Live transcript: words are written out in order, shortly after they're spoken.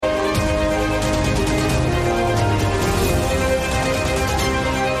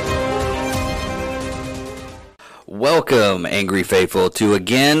Welcome, Angry Faithful, to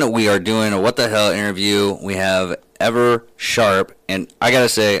again, we are doing a What the Hell interview. We have Ever Sharp, and I gotta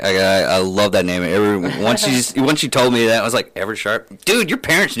say, I love that name. Once you told me that, I was like, Ever Sharp? Dude, your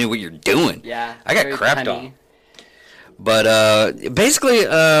parents knew what you're doing. Yeah. I got crapped on. But basically,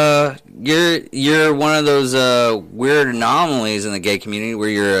 you're one of those weird anomalies in the gay community where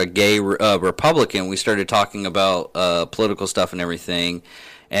you're a gay Republican. We started talking about political stuff and everything,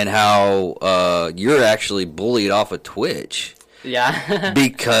 and how you're actually bullied off of Twitch. Yeah.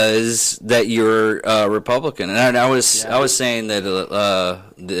 because that you're Republican, and I was saying that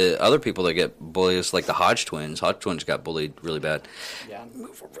the other people that get bullied is like the Hodge twins. Hodge twins got bullied really bad. Yeah.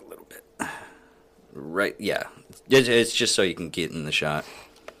 Move over a little bit. Right. Yeah. It's just so you can get in the shot.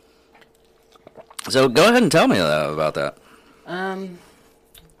 So go ahead and tell me about that.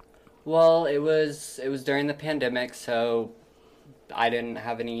 Well, it was during the pandemic, so I didn't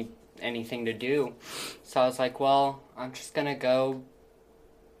have anything to do. So I was like, well, I'm just gonna go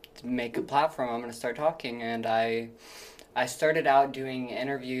make a platform. I'm gonna start talking, and I started out doing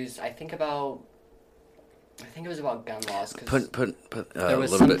interviews. I think it was about gun laws. Cause there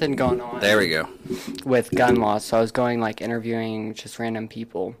was something going on. There we go. With gun laws, so I was going interviewing just random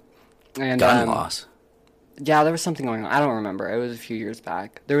people. And gun laws. Yeah, there was something going on. I don't remember. It was a few years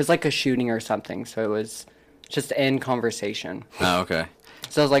back. There was a shooting or something, so it was just in conversation. Oh, okay.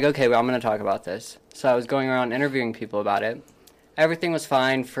 So I was like, okay, well, I'm going to talk about this. So I was going around interviewing people about it. Everything was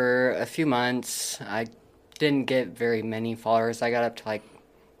fine for a few months. I didn't get very many followers. I got up to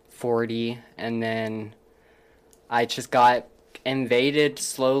 40, and then I just got invaded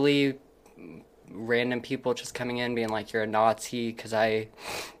slowly. Random people just coming in being like, you're a Nazi, because I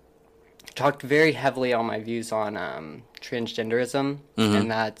talked very heavily on my views on transgenderism, and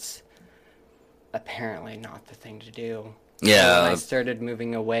that's apparently not the thing to do. Yeah. So I started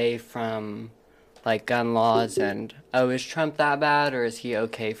moving away from gun laws and, is Trump that bad, or is he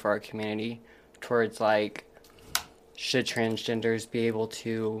okay for our community, towards should transgenders be able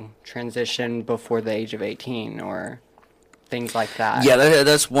to transition before the age of 18, or things like that. Yeah,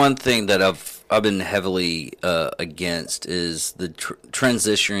 that's one thing that I've been heavily against, is the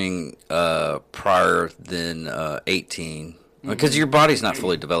transitioning prior than 18. Because your body's not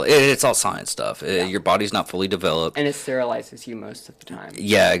fully developed. It's all science stuff. Yeah. Your body's not fully developed. And it sterilizes you most of the time.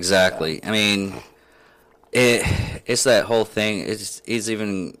 Yeah, exactly. So. I mean, it's that whole thing. It's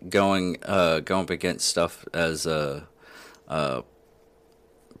even going up against stuff as I've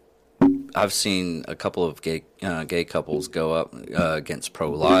seen a couple of gay couples go up against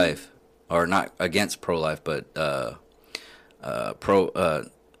pro-life, or not against pro-life, but they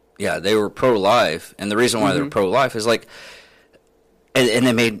were pro-life, and the reason why they're pro-life is and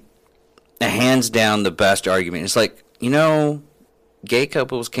they made a hands down the best argument. It's gay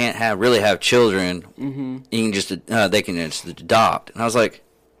couples can't really have children. You can just they can just adopt, and I was like,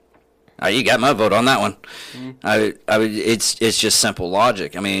 oh, you got my vote on that one. It's just simple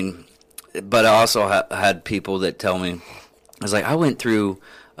logic. I mean, but I also had people that tell me, I was like, I went through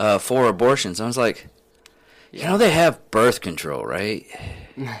 4 abortions. I was like, they have birth control, right?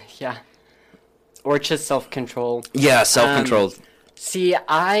 Yeah. Or just self-control. Yeah, self-control. See,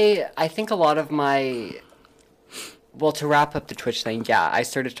 I think a lot of to wrap up the Twitch thing, I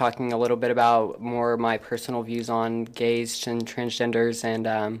started talking a little bit about more my personal views on gays and transgenders,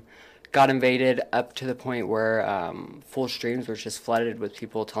 and got invaded up to the point where full streams were just flooded with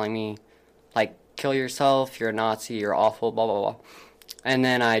people telling me, kill yourself, you're a Nazi, you're awful, blah, blah, blah. And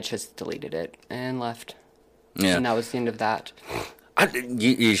then I just deleted it and left. Yeah. And that was the end of that.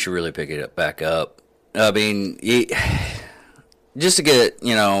 You should really pick it back up. I mean, just to get,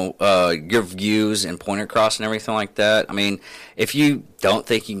 your views and point across and everything like that. I mean, if you don't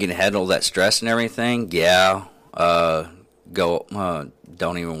think you can handle that stress and everything, don't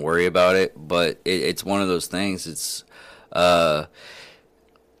even worry about it. But it's one of those things. It's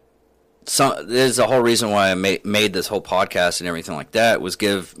there's a whole reason why I made this whole podcast and everything like that, was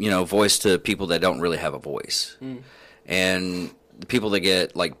give voice to people that don't really have a voice, and the people that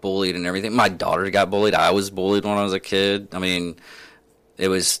get bullied and everything. My daughter got bullied. I was bullied when I was a kid. I mean, it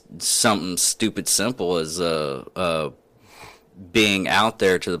was something stupid simple as being out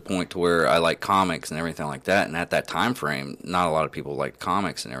there to the point to where I like comics and everything like that. And at that time frame, not a lot of people liked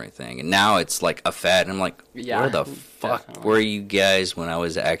comics and everything. And now it's a fad. And I'm like, where the fuck were you guys when I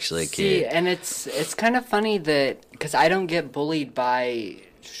was actually a kid? See, and it's kind of funny that, because I don't get bullied by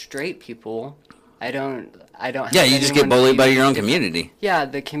straight people. I don't. Yeah, you just get bullied by your own community. Yeah,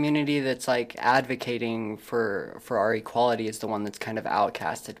 the community that's advocating for our equality is the one that's kind of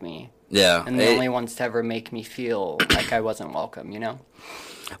outcasted me. Yeah. And the only ones to ever make me feel like I wasn't welcome,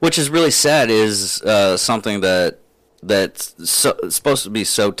 Which is really sad, is something that that's supposed to be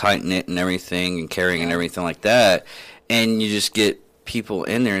so tight knit and everything and caring and everything like that, and you just get people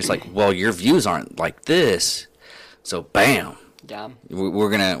in there. And it's like, well, your views aren't like this, so bam, Yeah. we're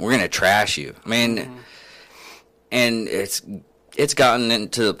gonna trash you. I mean, and it's gotten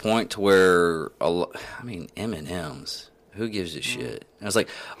into the point to where I mean, M&Ms. Who gives a shit? I was like,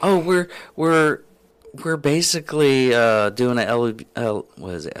 oh, we're basically doing a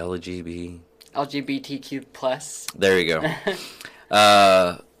what is it, LGBTQ plus. There you go.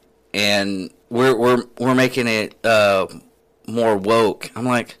 And we're making it more woke. I'm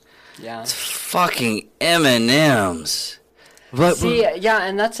like, Yeah. it's fucking M&Ms. But See, yeah,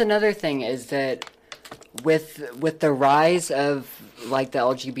 and that's another thing is that with the rise of like the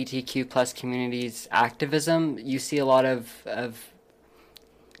LGBTQ plus community's activism, you see a lot of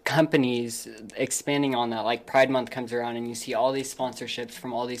companies expanding on that. Like Pride Month comes around and you see all these sponsorships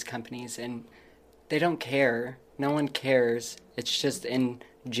from all these companies, and they don't care. No one cares. It's just in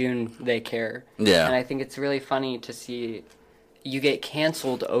June they care. Yeah. And I think it's really funny to see you get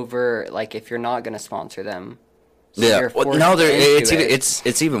canceled over like if you're not going to sponsor them. So yeah, you're well, forced no, into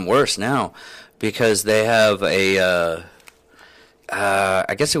it's even worse now because they have a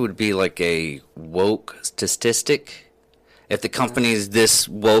I guess it would be like a woke statistic. If the company's this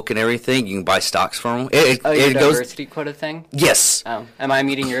woke and everything, you can buy stocks from them. your It goes, diversity quota thing? yes. Oh, am I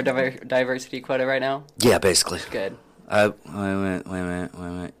meeting your diversity quota right now? Yeah, basically. Good. Wait a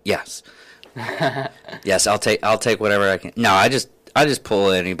minute. Yes. Yes, I'll take whatever I can. No, I just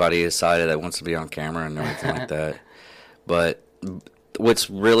pull anybody aside that wants to be on camera and everything like that. But what's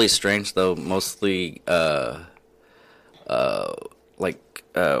really strange though, mostly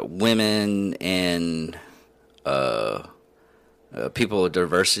women and people with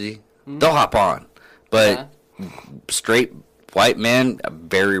diversity, they'll hop on, but straight white men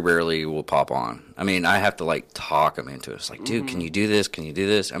very rarely will pop on. I mean, I have to like talk them into it. It's like, dude, can you do this? Can you do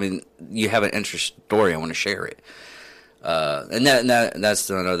this? I mean, you have an interesting story. I want to share it. And that's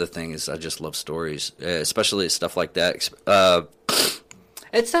another thing is I just love stories, especially stuff like that.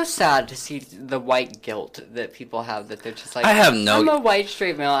 It's so sad to see the white guilt that people have that they're just like, I'm a white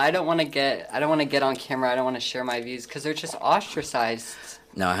straight male. I don't want to get on camera. I don't want to share my views because they're just ostracized.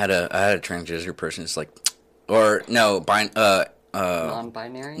 No, I had a transgender person. It's like, or no,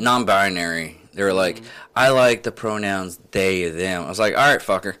 non-binary. Non-binary. They were like, I like the pronouns they, them. I was like, all right,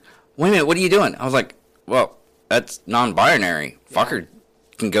 fucker. Wait a minute, what are you doing? I was like, well, that's non-binary. Fucker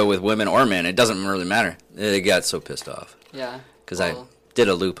can go with women or men. It doesn't really matter. They got so pissed off. Yeah. Because I did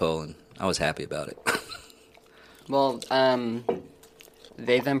a loophole and I was happy about it. Well,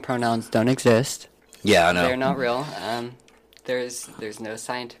 they, them pronouns don't exist. Yeah, I know. They're not real. There's no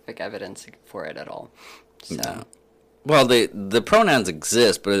scientific evidence for it at all. So. No. Well, the pronouns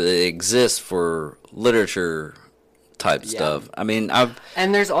exist, but they exist for literature type stuff. I mean,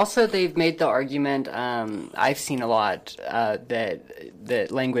 and there's also they've made the argument. I've seen a lot that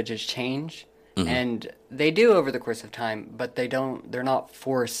languages change, and they do over the course of time, but they don't. They're not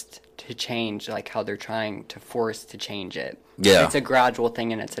forced to change like how they're trying to force to change it. Yeah, it's a gradual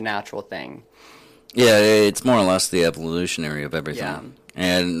thing and it's a natural thing. Yeah, it's more or less the evolutionary of everything. Yeah.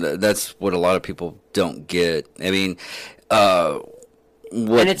 And that's what a lot of people don't get. I mean, and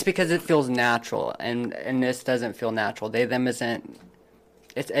it's because it feels natural, and this doesn't feel natural. They, them isn't.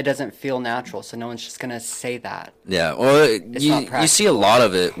 It doesn't feel natural, so no one's just gonna say that. Yeah, well, you see a lot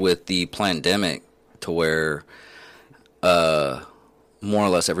of it with the pandemic, to where, more or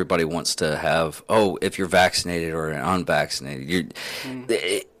less everybody wants to have, if you're vaccinated or unvaccinated,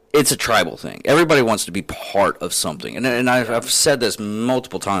 it's a tribal thing. Everybody wants to be part of something. And I've said this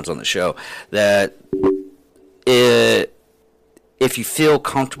multiple times on the show, that if you feel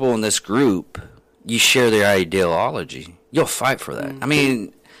comfortable in this group, you share their ideology. You'll fight for that. I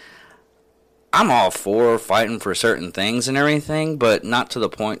mean, I'm all for fighting for certain things and everything, but not to the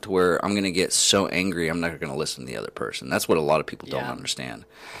point to where I'm going to get so angry I'm not going to listen to the other person. That's what a lot of people don't understand.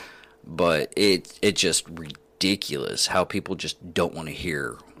 But it's just ridiculous how people just don't want to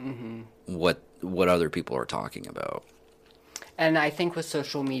hear what other people are talking about. And I think with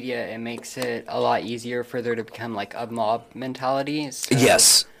social media, it makes it a lot easier for there to become like a mob mentality. So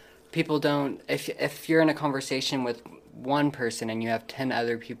yes. People don't. If you're in a conversation with one person and you have 10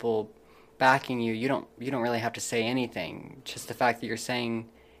 other people backing you, you don't really have to say anything. Just the fact that you're saying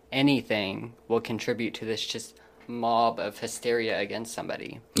anything will contribute to this just mob of hysteria against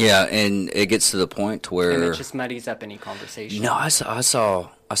somebody. Yeah, and it gets to the point to where, and it just muddies up any conversation. No, I saw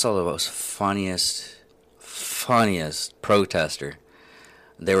the most funniest protester.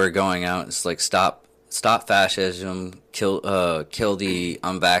 They were going out. It's like stop fascism, kill the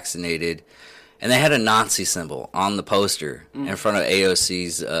unvaccinated, and they had a Nazi symbol on the poster in front of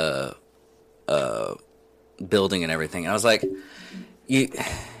AOC's building and everything. And I was like, you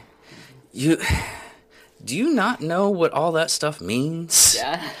do you not know what all that stuff means?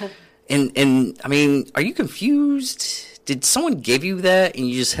 Yeah. And I mean, are you confused? Did someone give you that and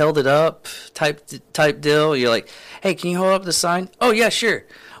you just held it up type deal? You're like, hey, can you hold up the sign? Oh yeah, sure.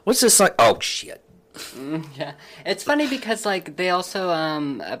 What's this like? Oh shit. Yeah, it's funny because like they also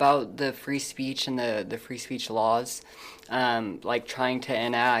about the free speech and the free speech laws, like trying to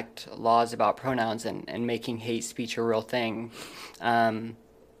enact laws about pronouns and making hate speech a real thing.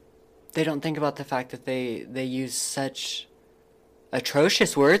 They don't think about the fact that they use such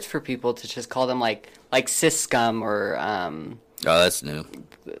atrocious words for people to just call them like cis scum or Oh, that's new.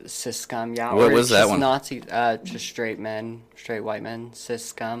 cis scum. Yeah, What or was that just one? Nazi, just straight white men, cis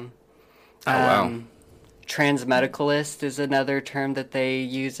scum. Oh wow. Transmedicalist is another term that they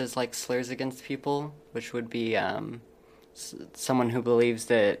use as like slurs against people, which would be someone who believes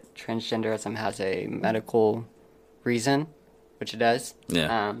that transgenderism has a medical reason, which it does.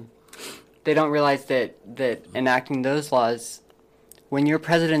 Yeah. They don't realize that enacting those laws, when your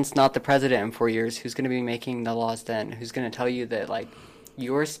president's not the president in 4 years, who's going to be making the laws then? Who's going to tell you that like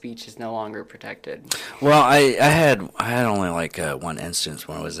your speech is no longer protected? Well, I had only like one instance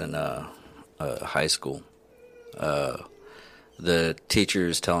when I was in high school. The teacher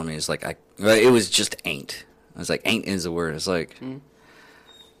was telling me, it's like, it was just ain't. I was like, ain't is a word. It's like,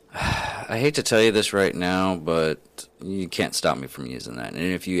 I hate to tell you this right now, but you can't stop me from using that. And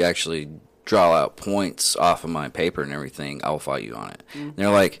if you actually draw out points off of my paper and everything, I'll fight you on it. And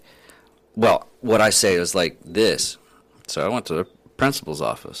they're like, well, what I say is like this. So I went to the principal's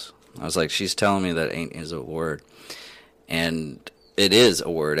office. I was like, she's telling me that ain't is a word. And it is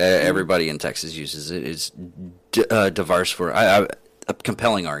a word. Everybody in Texas uses it. It's diverse for a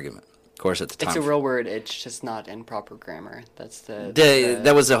compelling argument. Of course, at the time, It's a real word. It's just not in proper grammar. That's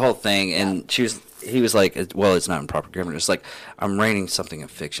that was the whole thing. And he was like, well, it's not in proper grammar. It's like, I'm writing something in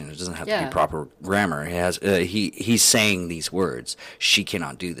fiction. It doesn't have to be proper grammar. He has he's saying these words. She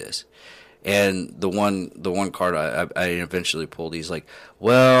cannot do this. And the one card I eventually pulled, he's like,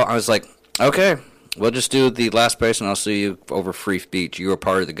 well, I was like, okay, we'll just do the last person. I'll sue you over free speech. You're a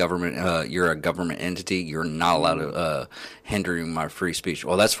part of the government. You're a government entity. You're not allowed to hinder my free speech.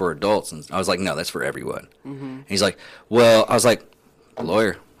 Well, that's for adults. And I was like, no, that's for everyone. And he's like, well, I was like,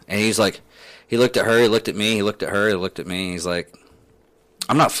 lawyer. And he's like, he looked at her, he looked at me, he looked at her, he looked at me. And he's like,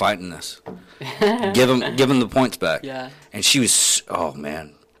 I'm not fighting this. Give him the points back. Yeah. And she was, oh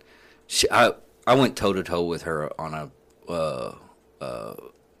man, I went toe to toe with her on a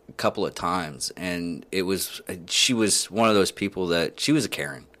couple of times, and she was one of those people that she was a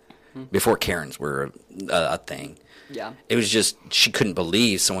Karen before Karens were a thing. Yeah. It was just she couldn't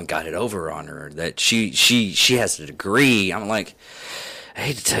believe someone got it over on her that she has a degree. I'm like, I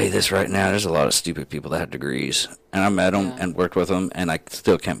hate to tell you this right now, there's a lot of stupid people that have degrees, and I met them and worked with them, and I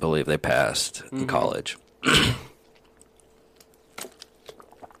still can't believe they passed in college.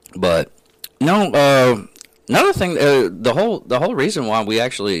 But no, another thing, the whole reason why we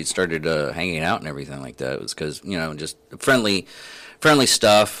actually started hanging out and everything like that was because just friendly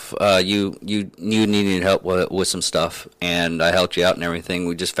stuff. You needed help with some stuff, and I helped you out and everything.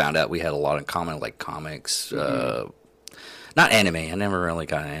 We just found out we had a lot in common, like comics. Not anime. I never really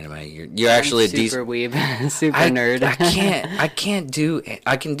got anime. You're actually I'm super weeb, super nerd. I can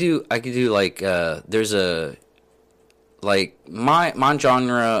do like there's a like my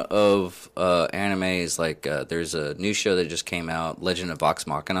genre of anime is like there's a new show that just came out, Legend of Vox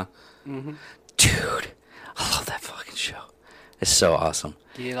Machina. Dude, I love that fucking show. It's so awesome.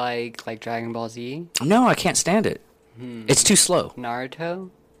 Do you like Dragon Ball Z? No, I can't stand it. It's too slow.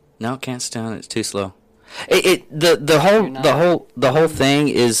 Naruto? No, can't stand it. It's too slow. The whole thing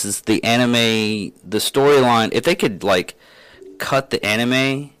is the anime, the storyline. If they could like cut the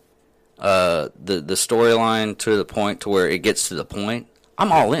anime, the storyline to the point to where it gets to the point,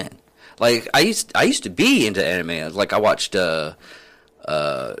 I'm all in. Like I used to be into anime. Like I watched Vampire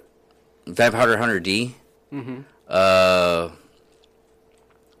Hunter D.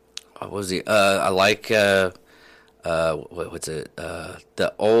 What was he? I like what's it?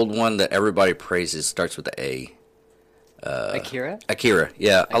 The old one that everybody praises starts with the A. Akira? Akira,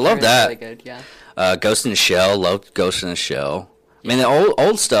 yeah, I love that. Really good, yeah. Ghost in the Shell, loved Ghost in the Shell. I mean, the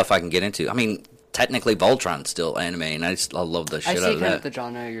old stuff I can get into. I mean, technically Voltron's still anime, and I love the shit out of that. I see kind of the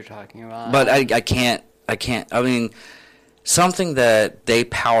genre you're talking about. But I can't. I mean, something that they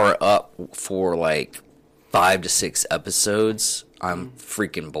power up for like 5 to 6 episodes, I'm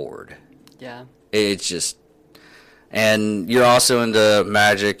freaking bored. Yeah. It's just And you're also into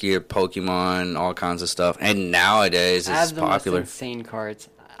Magic, you have Pokemon, all kinds of stuff. And nowadays I have it's the popular. most insane cards.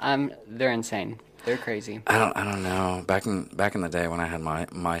 They're insane. They're crazy. I don't know. Back in the day when I had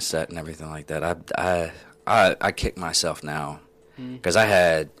my set and everything like that, I kick myself now because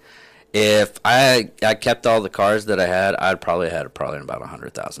if I kept all the cards that I had, I'd probably had about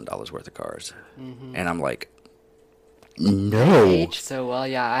 $100,000 worth of cards, and I'm like, no. Aged so well,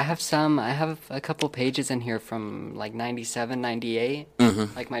 yeah. I have a couple pages in here from like 97, 98,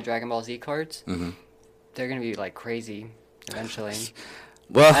 like my Dragon Ball Z cards. They're gonna be like crazy eventually.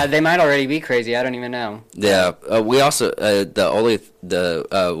 Well, they might already be crazy. I don't even know. Yeah, we also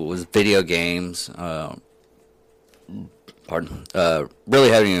was video games. Really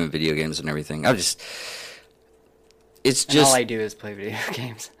heavy in video games and everything. It's just all I do is play video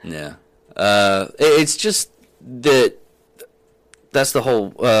games. Yeah, it's just that's the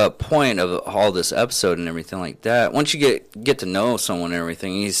whole point of all this episode and everything like that. Once you get to know someone and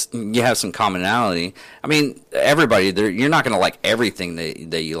everything, you have some commonality. I mean, everybody, you're not going to like everything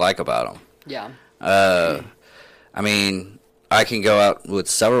that you like about them. Yeah. I mean, I can go out with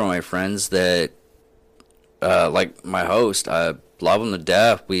several of my friends that, like my host, I love him to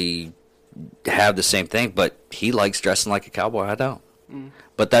death. We have the same thing, but he likes dressing like a cowboy. I don't.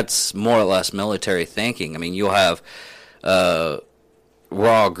 But that's more or less military thinking. I mean, you'll have... we're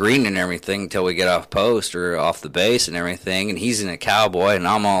all green and everything until we get off post or off the base and everything, and he's in a cowboy and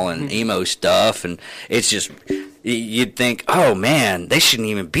I'm all in emo stuff, and it's just, you'd think, oh man, they shouldn't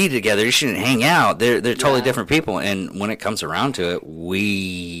even be together, they shouldn't hang out, they're totally different people. And when it comes around to it,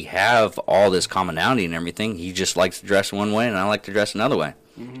 we have all this commonality and everything. He just likes to dress one way and I like to dress another way.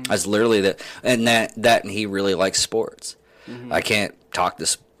 That's literally that. And and he really likes sports. I can't talk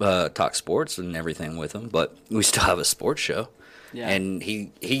sports and everything with him, but we still have a sports show. Yeah. And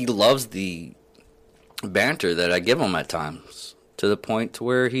he loves the banter that I give him at times, to the point to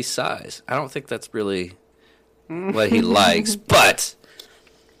where he sighs. I don't think that's really what he likes, but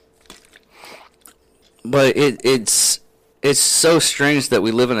it's so strange that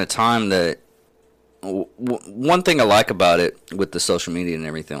we live in a time that one thing I like about it with the social media and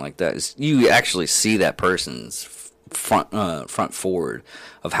everything like that is you actually see that person's front forward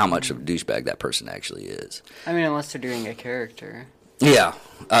of how much of a douchebag that person actually is. I mean, unless they're doing a character. Yeah,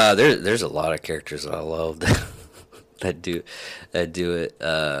 there's a lot of characters I love that do it.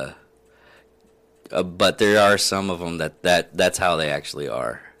 But there are some of them that's how they actually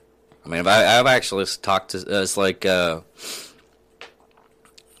are. I mean, I've actually talked to it's like one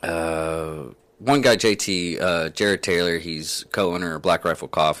guy, JT Jared Taylor. He's co-owner of Black Rifle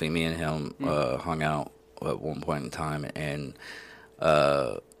Coffee. Me and him hung out at one point in time, and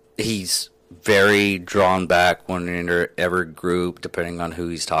he's very drawn back whenever every group, depending on who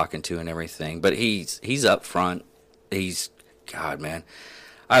he's talking to and everything. But he's up front. God, man.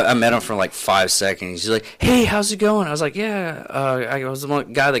 I met him for like 5 seconds. He's like, "Hey, how's it going?" I was like, "Yeah, I was the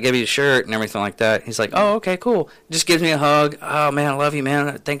one guy that gave you a shirt and everything like that." He's like, "Oh, okay, cool." Just gives me a hug. "Oh man, I love you,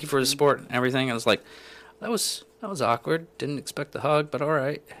 man. Thank you for the support and everything." I was like, that was awkward. Didn't expect the hug, but all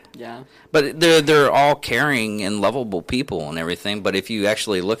right. Yeah. But they're all caring and lovable people and everything. But if you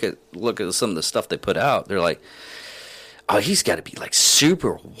actually look at some of the stuff they put out, they're like, "Oh, he's got to be like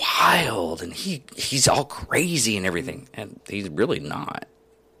super wild and he's all crazy and everything," and he's really not.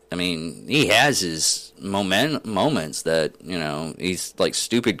 I mean, he has his moments that, you know, he's like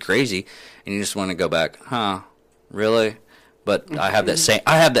stupid crazy, and you just want to go back, huh? Really? But I have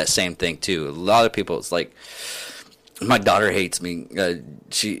that same thing too. A lot of people, it's like, my daughter hates me.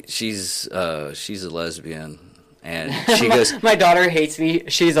 She's a lesbian, and she goes, "My daughter hates me.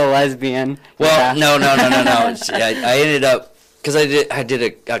 She's a lesbian." Well, no. I ended up, because I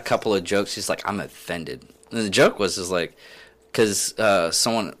did a couple of jokes. She's like, "I'm offended," and the joke was like, because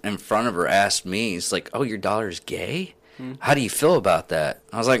someone in front of her asked me, "It's like, oh, your daughter's gay? How do you feel about that?"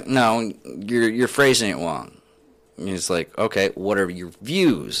 I was like, "No, you're phrasing it wrong." And he's like, "Okay, what are your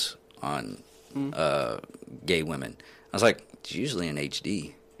views on gay women?" I was like, "It's usually in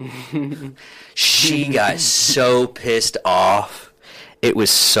HD." She got so pissed off. It was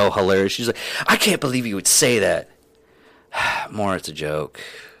so hilarious. She's like, "I can't believe you would say that." More, it's a joke.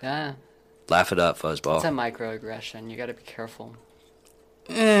 Yeah. Laugh it up, fuzzball. It's a microaggression. You got to be careful.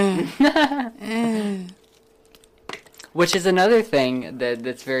 Which is another thing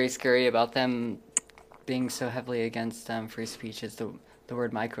that's very scary about them being so heavily against free speech is the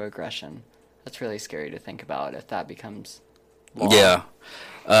word microaggression. That's really scary to think about if that becomes law. Yeah.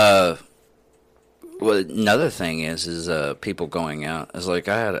 Well, another thing is people going out. It's like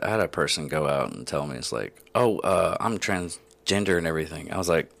I had a person go out and tell me, it's like, "Oh, I'm transgender and everything." I was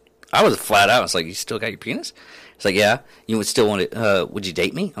like, I was flat out. I was like, you still got your penis? It's like, yeah. You would still want to, would you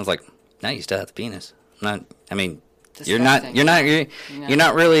date me? I was like, no, you still have the penis. I mean, you're not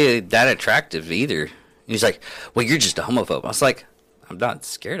really that attractive either. He's like, well, you're just a homophobe. I was like, I'm not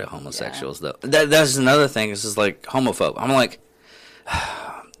scared of homosexuals, though. That's another thing. This is like homophobe. I'm like,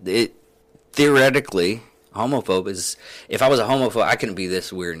 theoretically, homophobe is. If I was a homophobe, I couldn't be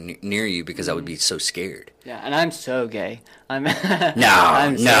this weird near you because I would be so scared. Yeah, and I'm so gay. I'm No,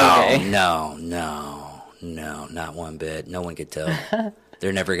 not one bit. No one could tell.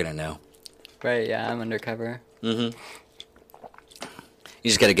 They're never gonna know. Right? Yeah, I'm undercover. Mm-hmm. You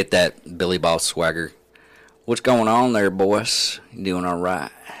just got to get that Billy Bob swagger. What's going on there, boys? You doing all right?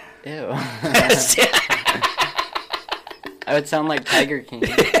 Ew. I would sound like Tiger King.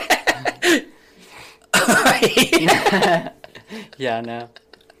 Yeah, no.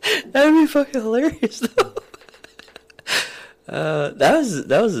 That'd be fucking hilarious, though.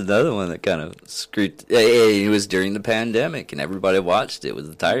 That was another one that kind of screwed. It was during the pandemic, and everybody watched it. Was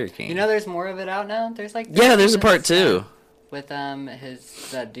the Tiger King? You know, there's more of it out now. There's like there's a part 2 with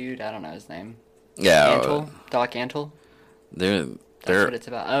that dude. I don't know his name. Yeah, Antle, Doc Antle. That's what it's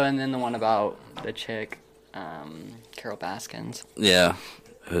about. Oh, and then the one about the chick, Carol Baskins. Yeah,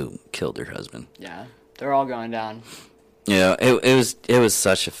 who killed her husband. Yeah, they're all going down. Yeah, it was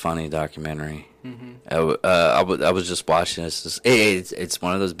such a funny documentary. Mm-hmm. I was just watching this. It's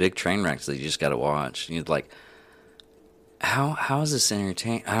one of those big train wrecks that you just got to watch. You're like, how is this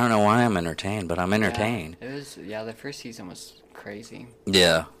entertaining? I don't know why I'm entertained, but I'm entertained. Yeah, the first season was crazy.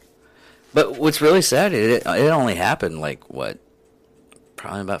 Yeah, but what's really sad, it only happened like what,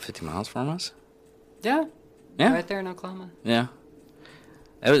 probably about 50 miles from us. Yeah, yeah, right there in Oklahoma. Yeah,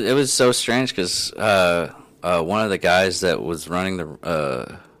 it was so strange because one of the guys that was running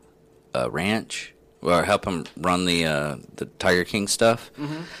the ranch, or help him run the Tiger King stuff.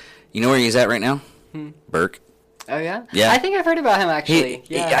 Mm-hmm. You know where he's at right now? Burke. Oh yeah. Yeah. I think I've heard about him actually.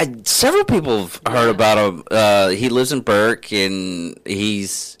 Several people have heard about him. He lives in Burke, and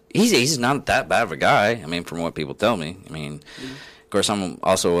he's not that bad of a guy. I mean, from what people tell me. I mean, of course, I'm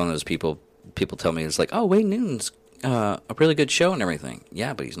also one of those people. People tell me it's like, oh, Wayne Newton's a really good show and everything.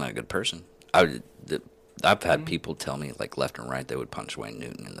 Yeah, but he's not a good person. I've had people tell me, like, left and right, they would punch Wayne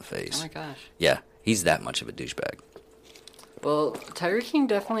Newton in the face. Oh, my gosh. Yeah, he's that much of a douchebag. Well, Tiger King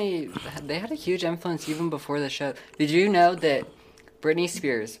definitely, they had a huge influence even before the show. Did you know that Britney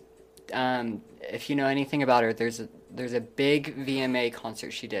Spears, if you know anything about her, there's a big VMA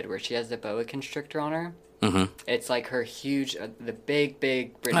concert she did where she has the boa constrictor on her. Mm-hmm. It's like her huge, the big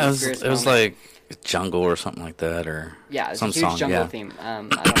Britney Spears. It was like Jungle or something like that, or yeah, it was some a huge song, jungle theme. I don't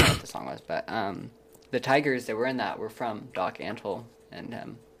know what the song was, but the tigers that were in that were from Doc Antle and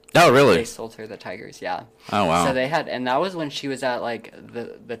him. Oh, really? They sold her the tigers, yeah. Oh, wow. So they had, and that was when she was at like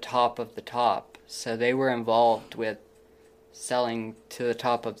the top of the top. So they were involved with selling to the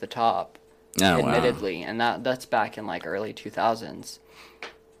top of the top, admittedly, and that's back in like early 2000s.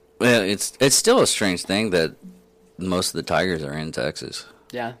 Well, it's still a strange thing that most of the tigers are in Texas.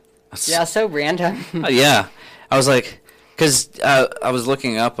 Yeah. Yeah, so random. Yeah. I was like, because I was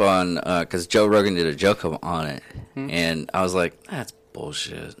looking up on, because Joe Rogan did a joke on it, and I was like, that's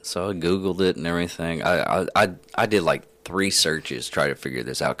bullshit. So I Googled it and everything. I did like 3 searches try to figure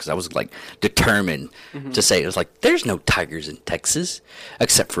this out because I was like determined to say it was like, there's no tigers in Texas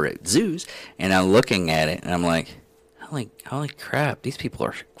except for at zoos. And I'm looking at it and I'm like, holy crap, these people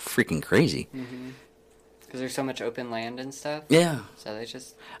are freaking crazy. Because there's so much open land and stuff. Yeah. So they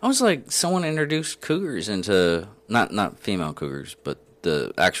just... I was like, someone introduced cougars into, not female cougars, but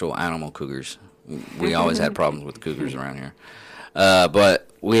the actual animal cougars. We always had problems with cougars around here. But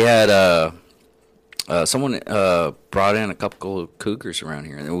we had, someone brought in a couple of cougars around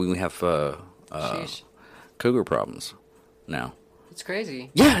here. And we have cougar problems now. It's crazy.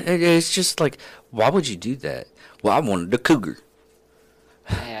 Yeah, it's just like, why would you do that? Well, I wanted a cougar.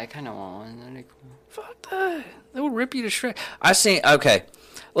 Hey, I kind of want one. That'd be cool. Fuck that. They will rip you to shreds. Okay,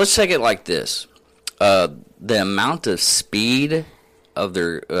 let's take it like this. The amount of speed of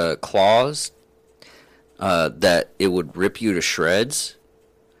their claws that it would rip you to shreds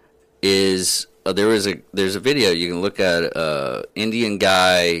is... there's a video you can look at, Indian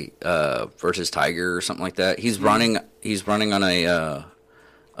guy versus tiger or something like that. He's running on a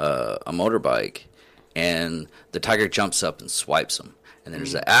motorbike, and the tiger jumps up and swipes him. And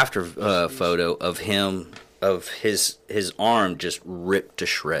there's an after photo of him, of his arm just ripped to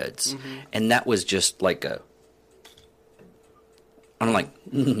shreds. And that was just like I'm like,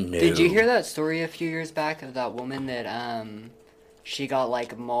 no. Did you hear that story a few years back of that woman that she got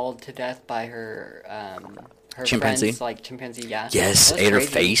like mauled to death by her her Chimpanzee? friends, like chimpanzee, yeah. Yes, That was ate her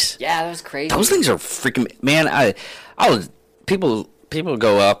crazy. face. Yeah, that was crazy. Those things are freaking, man. People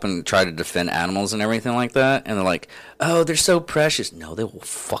go up and try to defend animals and everything like that, and they're like, "Oh, they're so precious." No, they will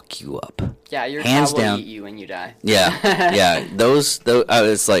fuck you up. Yeah, your hands cat will down. eat you when you die. Yeah, yeah. Those.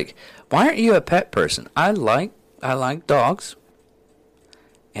 It's like, why aren't you a pet person? I like dogs,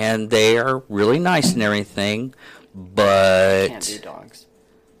 and they are really nice and everything, but I can't do dogs.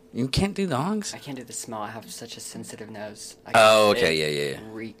 You can't do dogs. I can't do the smell. I have such a sensitive nose. Oh, okay, yeah.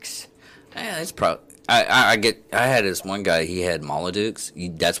 Reeks. Yeah, it's probably. I had this one guy. He had Maladukes.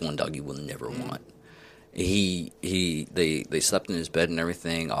 That's one dog you will never want. They slept in his bed and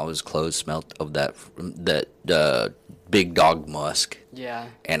everything. All his clothes smelled of that big dog musk. Yeah.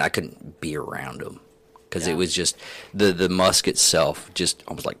 And I couldn't be around him because Yeah. it was just the musk itself. Just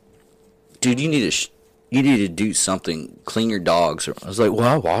I was like, dude, you need to do something. Clean your dogs. I was like, well,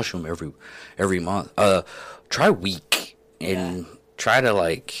 I wash them every month. Try week and try to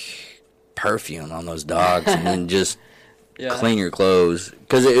like perfume on those dogs and then just clean your clothes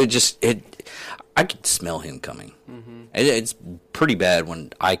because I could smell him coming. Mm-hmm. It's pretty bad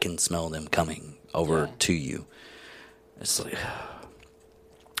when I can smell them coming over to you. It's like,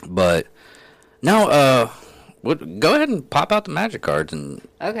 but no, go ahead and pop out the magic cards and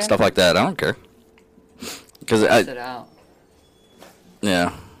stuff like that. I don't care because it out.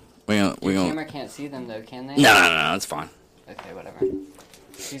 Yeah, we Your gonna. camera can't see them though, can they? No, it's fine. Okay, whatever.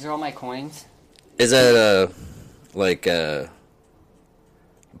 These are all my coins. Is that like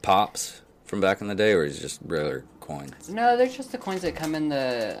pops from back in the day, or is it just regular coins? No, they're just the coins that come in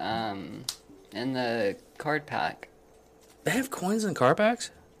the card pack. They have coins in car packs?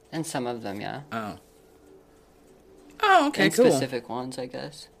 And some of them, yeah. Oh, okay, and cool. Specific ones, I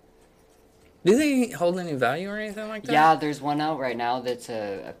guess. Do they hold any value or anything like that? Yeah, there's one out right now that's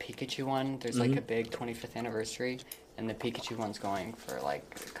a Pikachu one. There's like a big 25th anniversary, and the Pikachu one's going for like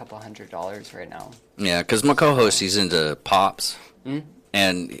a couple $100 right now. Yeah, because my co-host, he's into pops. Mm?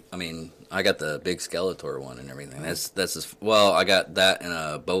 And, I mean, I got the big Skeletor one and everything. Well, I got that and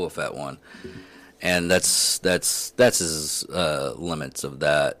a Boba Fett one. And that's his limits of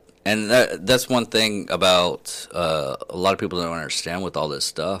that. And that's one thing about a lot of people don't understand with all this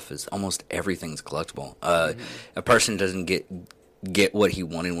stuff is almost everything's collectible. A person doesn't get what he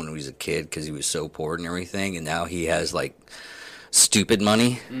wanted when he was a kid because he was so poor and everything, and now he has like stupid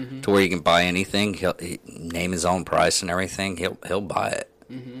money to where he can buy anything. He'll name his own price and everything. He'll buy it,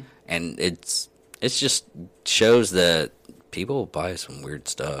 and it's just shows that people buy some weird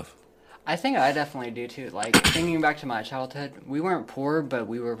stuff. I think I definitely do too. Like, thinking back to my childhood, we weren't poor, but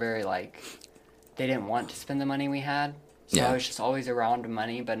we were very, like, they didn't want to spend the money we had. So I was just always around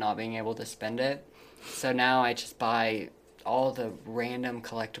money, but not being able to spend it. So now I just buy all the random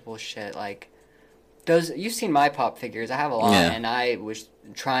collectible shit. Like, you've seen my pop figures. I have a lot, and I was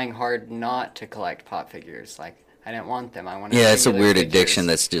trying hard not to collect pop figures. Like, I didn't want them. I wanted it's a weird figures. addiction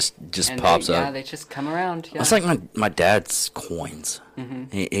that's just pops up. Yeah, they just come around. Yeah. It's like my dad's coins.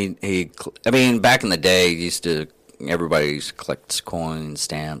 He I mean, back in the day, everybody used to collect coins,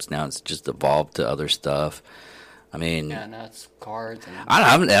 stamps. Now it's just evolved to other stuff. I mean, yeah, now it's cards. And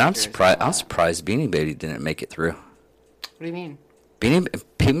I'm surprised. I'm surprised Beanie Baby didn't make it through. What do you mean?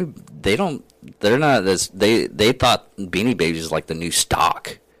 Beanie, they're not as they thought Beanie Babies is like the new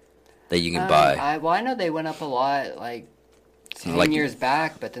stock that you can buy. I know they went up a lot, like 10 years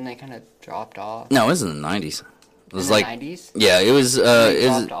back, but then they kind of dropped off. No, it was in the 90s. It was like 90s? Yeah, it was.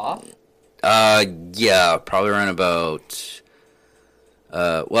 Dropped off. Yeah, probably around about.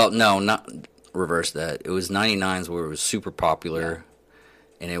 Well, no, not reverse that. It was 99s where it was super popular,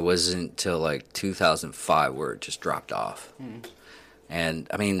 and it wasn't until like 2005 where it just dropped off. And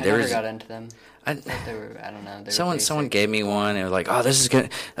I mean, I never got into them. I don't know. Someone gave me one. And they were like, "Oh,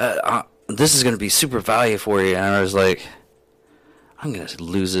 this is gonna be super value for you." And I was like, "I'm gonna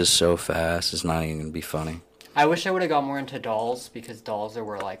lose this so fast. It's not even gonna be funny." I wish I would have got more into dolls because dolls are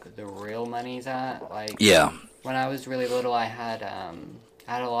where like the real money's at. Like when I was really little, I had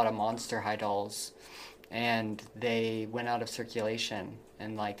a lot of Monster High dolls, and they went out of circulation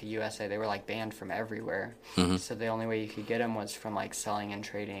in like the USA. They were like banned from everywhere. So the only way you could get them was from like selling and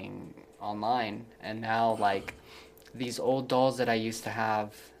trading online. And now like these old dolls that I used to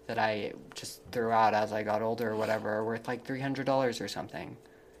have that I just threw out as I got older or whatever are worth like $300 or something.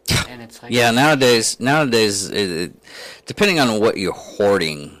 And it's like nowadays depending on what you're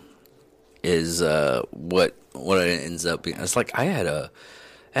hoarding is what it ends up being. It's like I had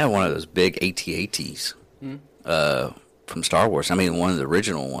one of those big AT-ATs from Star Wars. I mean, one of the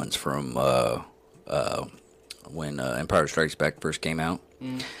original ones from when Empire Strikes Back first came out.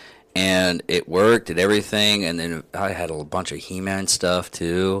 and it worked and everything. And then I had a bunch of He-Man stuff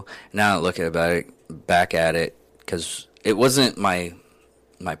too. Now I look back at it, because it wasn't my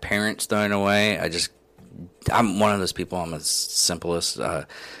parents throwing away. I'm one of those people. I'm a simplest.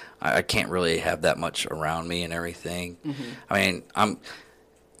 I can't really have that much around me and everything. Mm-hmm. I mean,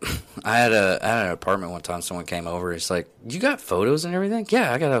 I had an apartment one time. Someone came over. It's like, you got photos and everything?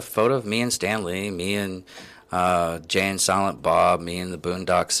 Yeah, I got a photo of me and Stan Lee, me and Jay and Silent Bob, me and the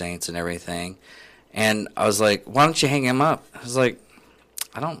Boondock Saints and everything. And I was like, why don't you hang him up? I was like,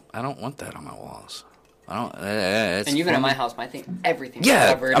 I don't want that on my walls. I don't. And even fun. At my house, my thing, everything's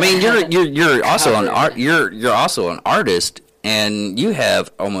yeah, covered. I mean, you're also an art. You're also an artist, and you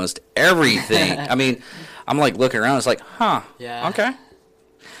have almost everything. I mean, I'm like looking around. It's like, huh? Yeah. Okay.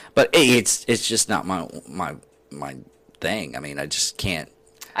 But it's just not my thing. I mean, I just can't.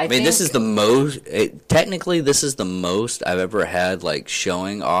 I mean, this is the most. Technically, this is the most I've ever had, like,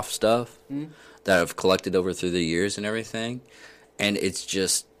 showing off stuff that I've collected over through the years and everything, and it's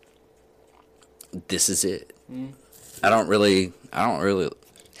just, this is it. I don't really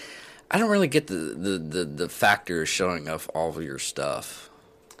get the factor of showing off all of your stuff.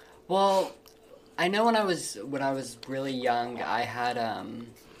 Well, I know when I was really young, I had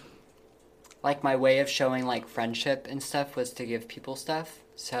like, my way of showing, like, friendship and stuff was to give people stuff.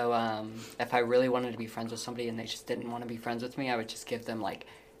 So if I really wanted to be friends with somebody and they just didn't want to be friends with me, I would just give them, like,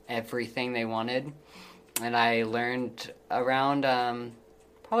 everything they wanted. And I learned around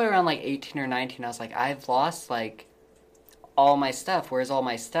probably around like 18 or 19, I was like, I've lost, like, all my stuff. Where's all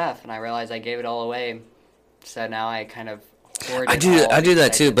my stuff? And I realized I gave it all away. So now I kind of hoard it. I do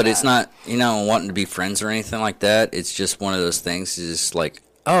that too, but it's not, wanting to be friends or anything like that. It's just one of those things. It's just like,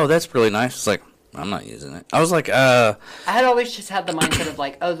 oh, that's really nice. It's like, I'm not using it. I was like, I had always just had the mindset of,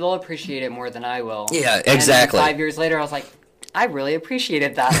 like, oh, they'll appreciate it more than I will. Yeah, exactly. And 5 years later, I was like, I really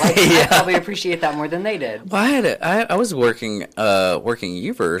appreciated that. Like, yeah. I probably appreciate that more than they did. Well, I was working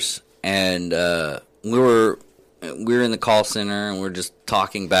Uverse, and we were in the call center, and we were just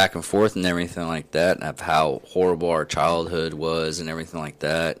talking back and forth and everything like that, and of how horrible our childhood was and everything like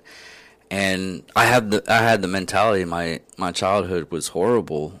that. And I had the mentality my childhood was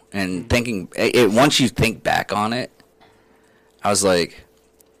horrible, and thinking once you think back on it, I was like,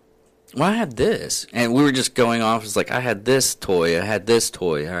 well, I had this, and we were just going off. It's like, I had this toy, I had this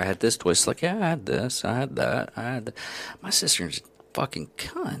toy, or I had this toy. It's like, yeah, I had this, I had that, I had that. My sister's a fucking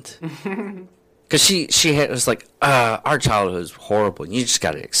cunt, because she was like, our childhood was horrible, and you just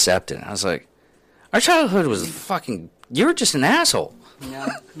got to accept it. And I was like, our childhood was fucking. You were just an asshole.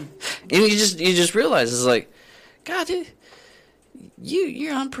 Yeah. And you just realize, it's like, God, dude,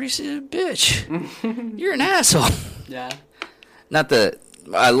 you're an unappreciative bitch. You're an asshole. Yeah. Not that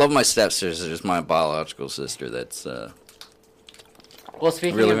I love my stepsister. There's my biological sister. That's Well,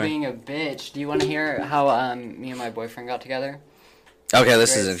 speaking really of being a bitch, do you want to hear how me and my boyfriend got together? Okay,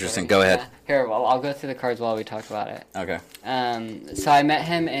 this is interesting. Go ahead. Yeah. Here, well, I'll go through the cards while we talk about it. Okay. So I met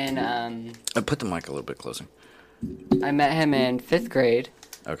him in put the mic a little bit closer. I met him in 5th grade.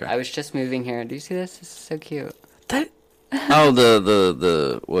 Okay. I was just moving here. Do you see this? This is so cute. The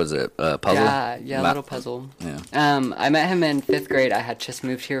what was it? Puzzle? Yeah, little puzzle. Yeah. I met him in 5th grade. I had just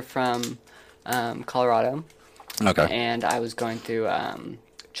moved here from Colorado. Okay. And I was going through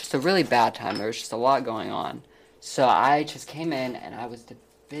just a really bad time. There was just a lot going on. So I just came in, and I was the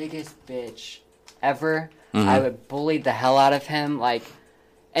biggest bitch ever. Mm-hmm. I would bully the hell out of him, like.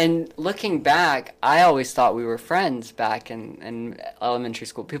 And looking back, I always thought we were friends back in elementary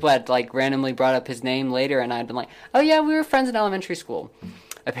school. People had, like, randomly brought up his name later, and I'd been like, oh, yeah, we were friends in elementary school.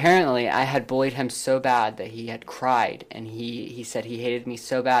 Apparently, I had bullied him so bad that he had cried, and he said he hated me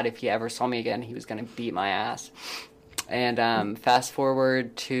so bad if he ever saw me again, he was going to beat my ass. And fast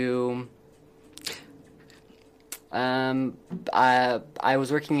forward to... I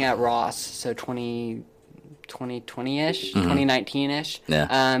was working at Ross, so 2020-ish, 2019-ish.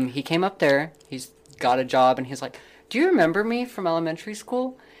 Yeah. He came up there, he's got a job, and he's like, do you remember me from elementary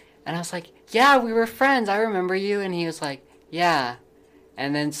school? And I was like, yeah, we were friends, I remember you. And he was like, yeah.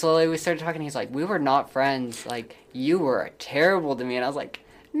 And then slowly we started talking, he's like, we were not friends, like, you were terrible to me. And I was like,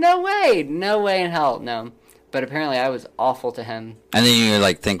 no way in hell, no. But apparently I was awful to him. And then you,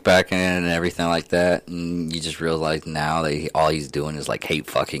 like, think back and everything like that, and you just realize now that all he's doing is, like, hate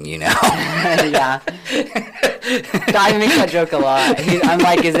fucking you now. Yeah. I make that joke a lot. I'm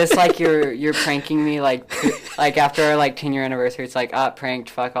like, is this like you're pranking me? Like after our, like, 10-year anniversary, it's like, pranked,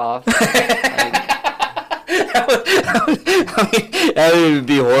 fuck off. That would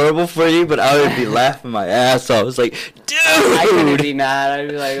be horrible for you, but I would be laughing my ass off. I was like, dude! I couldn't be mad. I'd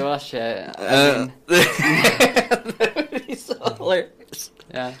be like, well, shit. That would be so hilarious.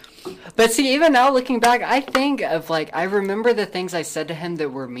 Yeah. But see, even now looking back, I think of like I remember the things I said to him that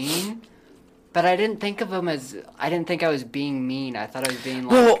were mean, but I didn't think of them as I didn't think I was being mean. I thought I was being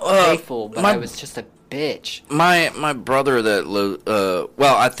like playful, but I was just a bitch. My brother that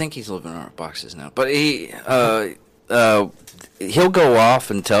well, I think he's living in our boxes now, but he'll go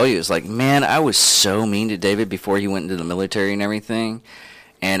off and tell you, it's like, man, I was so mean to David before he went into the military and everything,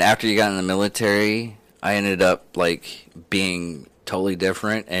 and after he got in the military, I ended up like being totally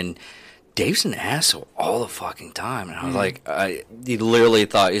different, and Dave's an asshole all the fucking time. And I was like, he literally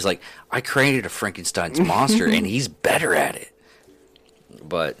thought, he's like, I created a Frankenstein's monster and he's better at it.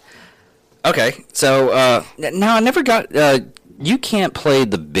 But okay, so now I never got you can't play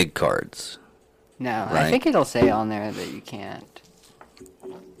the big cards. No, right? I think it'll say on there that you can't.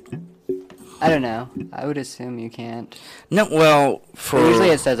 I don't know. I would assume you can't. No, well, But usually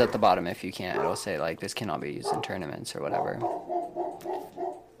it says at the bottom if you can't. It'll say like this cannot be used in tournaments or whatever.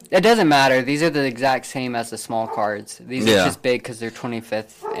 It doesn't matter. These are the exact same as the small cards. These are just big because they're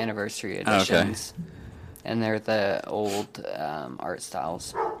 25th anniversary editions. Okay. And they're the old art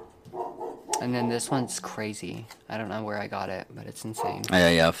styles. And then this one's crazy. I don't know where I got it, but it's insane.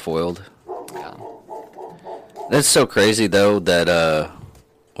 Yeah, foiled. Yeah. That's so crazy, though, that,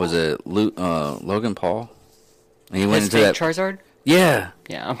 was it Logan Paul? He went into that Charizard? Yeah.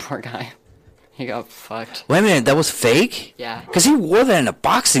 Yeah, poor guy. He got fucked. Wait a minute, that was fake? Yeah. Because he wore that in a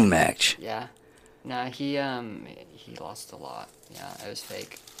boxing match. Yeah. No, he lost a lot. Yeah, it was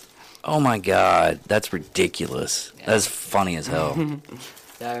fake. Oh my god, that's ridiculous. Yeah. That's funny as hell.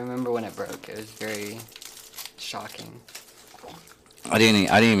 Yeah, I remember when it broke. It was very shocking. I didn't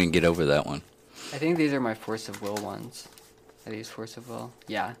even get over that one. I think these are my Force of Will ones. Are these Force of Will?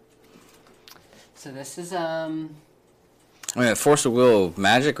 Yeah. So this is Wait, Force of Will of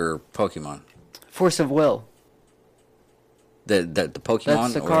Magic or Pokemon? Force of Will. The Pokemon?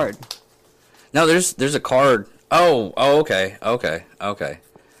 That's the card. No, there's a card. Oh, okay.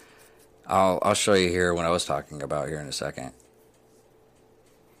 I'll show you here what I was talking about here in a second.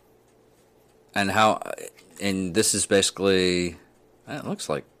 And this is basically, it looks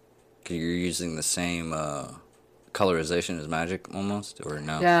like you're using the same colorization as Magic almost, or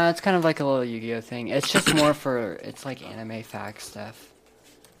no? Yeah, it's kind of like a little Yu-Gi-Oh thing. It's just more for, it's like anime fact stuff.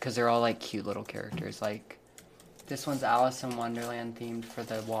 Because they're all like cute little characters. Like, this one's Alice in Wonderland themed for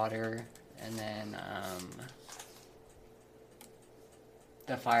the water. And then,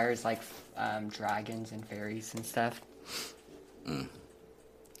 the fire is like dragons and fairies and stuff. Mm.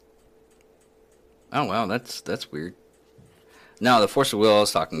 Oh wow, that's weird. No, the Force of Will I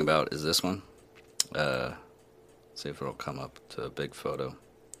was talking about is this one. See if it'll come up to a big photo.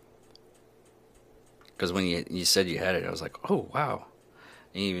 Because when you said you had it, I was like, oh wow.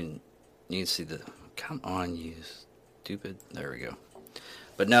 And you can see the. Come on, you stupid. There we go.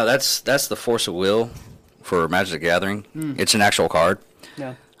 But no, that's the Force of Will for Magic the Gathering. It's an actual card.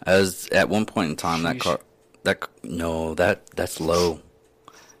 Yeah. As at one point in time, that card. That's low.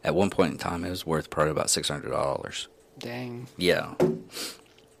 At one point in time, it was worth probably about $600. Dang. Yeah.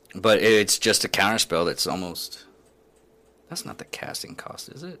 But it's just a counterspell that's almost... That's not the casting cost,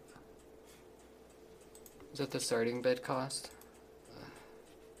 is it? Is that the starting bid cost?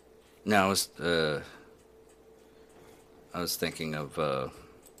 No, I was thinking of the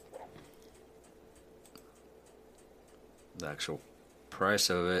actual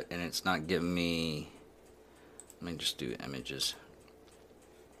price of it, and it's not giving me... Let me just do images.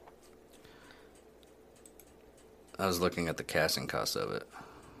 I was looking at the casting cost of it.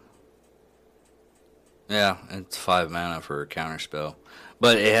 Yeah, it's 5 mana for a counterspell.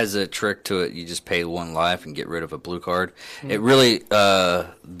 But it has a trick to it. You just pay 1 life and get rid of a blue card. Mm-hmm. It really,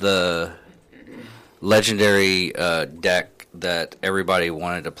 the legendary deck that everybody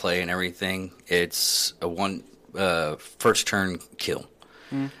wanted to play and everything, it's a first turn kill.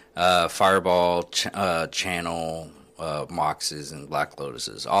 Mm-hmm. Fireball, Channel, Moxes, and Black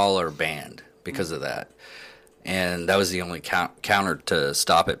Lotuses all are banned because of that. And that was the only counter to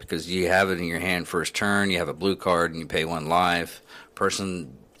stop it, because you have it in your hand first turn, you have a blue card, and you pay 1 life.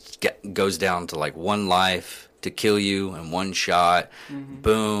 Person goes down to like 1 life to kill you in 1 shot. Mm-hmm.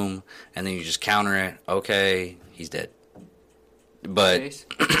 Boom. And then you just counter it. Okay, he's dead. But,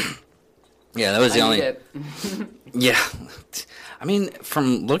 yeah, that was the only... Yeah. I mean,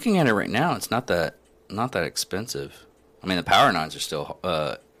 from looking at it right now, it's not that expensive. I mean, the Power 9s are still...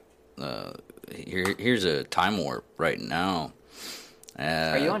 Here's a Time Warp right now.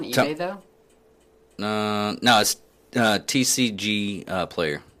 Are you on eBay though? No, it's TCG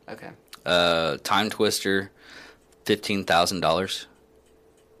Player. Okay. Time Twister, $15,000.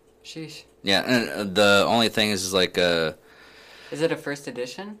 Sheesh. Yeah, and the only thing is like Is it a first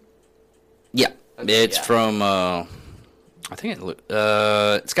edition? Yeah, Okay, it's yeah. from. I think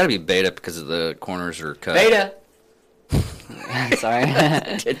it's got to be beta because of the corners are cut. Beta. Sorry.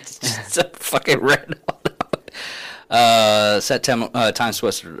 It's just a fucking red. Set time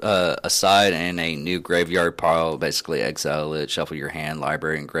twister aside in a new graveyard pile. Basically, exile it, shuffle your hand,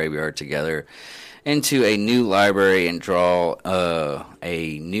 library, and graveyard together into a new library, and draw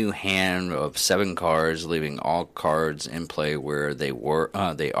a new hand of 7 cards, leaving all cards in play where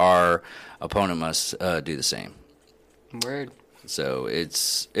they are. Opponent must do the same. Word. So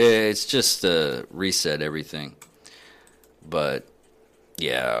it's just reset everything. But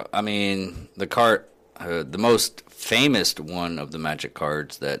yeah, I mean the card, the most famous one of the Magic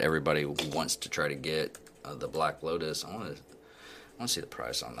cards that everybody wants to try to get, the Black Lotus. I want to see the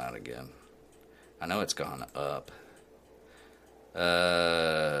price on that again. I know it's gone up.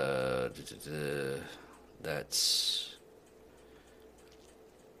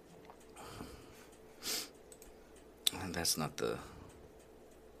 That's not the.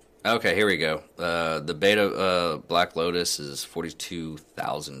 Okay, here we go. The beta Black Lotus is $42,000,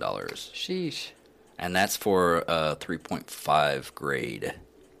 Sheesh. and that's for 3.5 grade.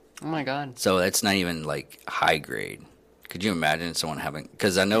 Oh my god. So that's not even like high grade. Could you imagine someone having?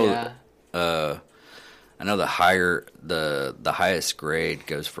 Because I know, Yeah. I know the highest grade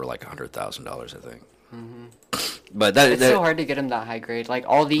goes for like $100,000, I think. Mm-hmm. But It's so hard to get them that high grade. Like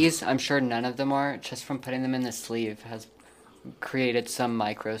all these, I'm sure none of them are. Just from putting them in the sleeve has created some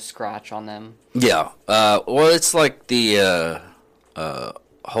micro scratch on them. Yeah. Well, it's like the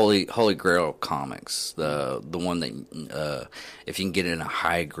Holy Grail comics. The one that if you can get it in a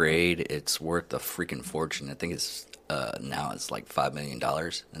high grade, it's worth a freaking fortune. I think it's now it's like $5 million,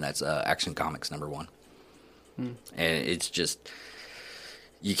 and that's Action Comics #1. And it's just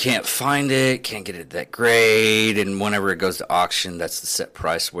you can't find it, can't get it that grade, and whenever it goes to auction, that's the set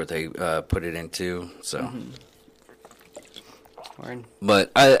price where they put it into. So. Mm-hmm. Word.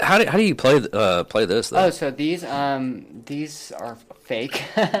 But how do you play this though? Oh, so these are fake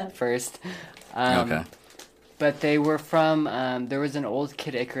first. Okay. But they were from there was an old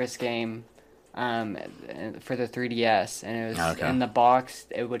Kid Icarus game for the 3DS, and it was in the box.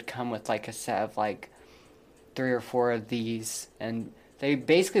 It would come with like a set of like 3 or 4 of these, and they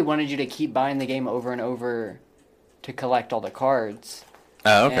basically wanted you to keep buying the game over and over to collect all the cards.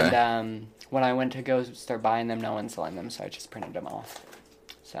 Oh, okay. And when I went to go start buying them, no one's selling them, so I just printed them off.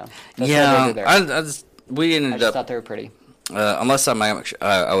 So yeah, we I ended just up thought they were pretty. unless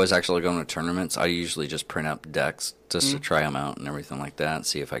I was actually going to tournaments, I usually just print up decks just to try them out and everything like that, and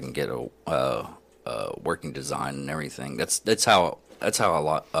see if I can get a working design and everything. That's how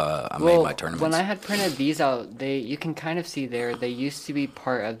I made my tournaments. When I had printed these out, you can kind of see there. They used to be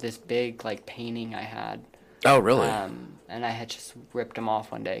part of this big like painting I had. Oh, really? And I had just ripped them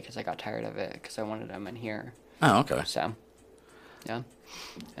off one day because I got tired of it because I wanted them in here. Oh, okay. So, yeah.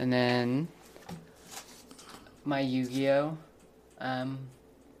 And then my Yu-Gi-Oh!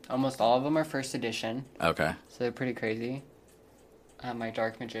 Almost all of them are first edition. Okay. So they're pretty crazy. My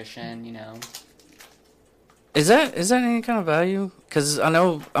Dark Magician, you know. Is that any kind of value? Because I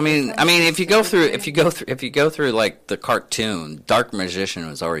mean, if you go through like the cartoon, Dark Magician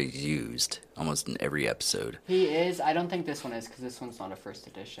was already used almost in every episode. He is. I don't think this one is because this one's not a first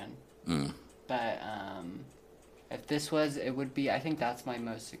edition. Mm. But if this was, it would be. I think that's my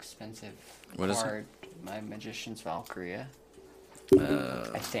most expensive What is it? card. My Magician's Valkyria.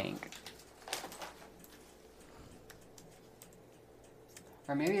 I think.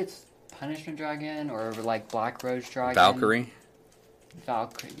 Or maybe it's Punishment Dragon or like Black Rose Dragon. Valkyrie.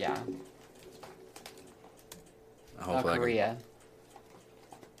 Valkyrie, yeah. Valkyria.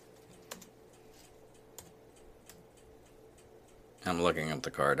 I'm looking up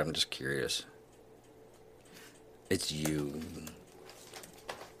the card. I'm just curious. It's you.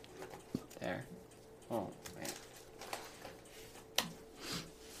 There. Oh, wait.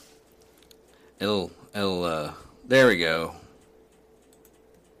 There we go.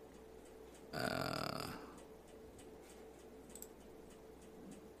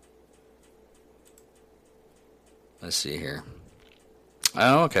 Let's see here.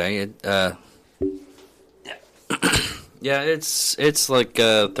 Oh, okay. Yeah, it's like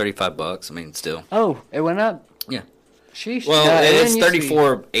 $35. I mean, still. Oh, it went up. Yeah. Sheesh. Well, Yeah, it it's didn't used to be-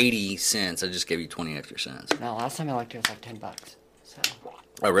 $34.80. I just gave you 20 extra cents. No, last time I looked, it was like $10. So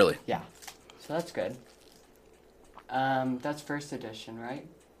Oh, really? yeah, so that's good. That's first edition, right?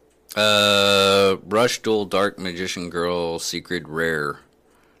 Rush Duel Dark Magician Girl Secret Rare.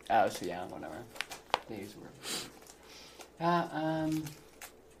 Oh, so yeah, whatever. These were.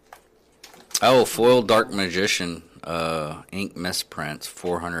 Oh, foil Dark Magician, ink misprints,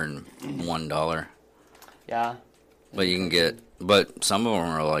 $401. Yeah. But you can get, but some of them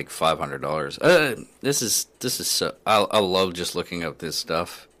are like $500. This is so. I love just looking up this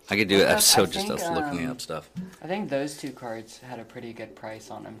stuff. I could do an episode just us looking up stuff. I think those two cards had a pretty good price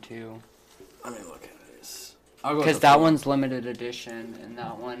on them too. Let me look at this. Because that one's limited edition, and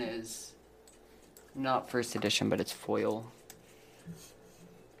that one is not first edition, but it's foil.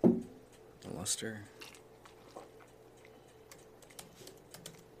 Luster.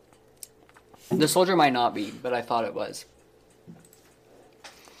 The soldier might not be, but I thought it was.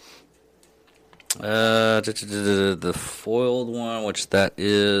 The foiled one, which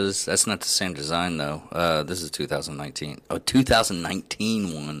that's not the same design though. This is 2019. Oh,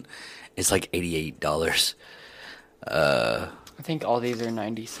 2019 one is like $88. I think all these are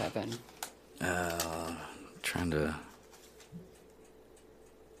 97. Trying to.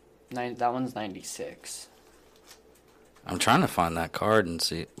 That one's 96. I'm trying to find that card and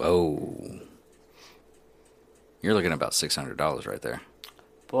see. Oh, you're looking at about $600 right there.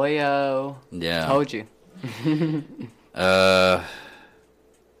 Boyo. Yeah. Told you.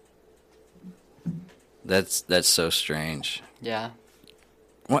 That's so strange. Yeah.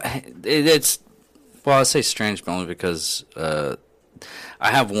 Well, I say strange, but only because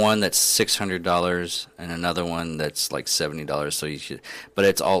I have one that's $600 and another one that's like $70. So you should, but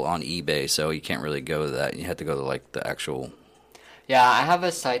it's all on eBay, so you can't really go to that. You have to go to like the actual. Yeah, I have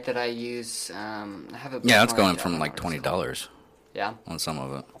a site that I use. Yeah, it's going from like $20. Yeah. On some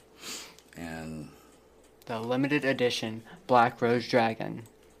of it, and the limited edition Black Rose Dragon.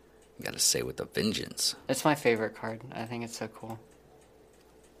 You got to say with a vengeance. It's my favorite card. I think it's so cool.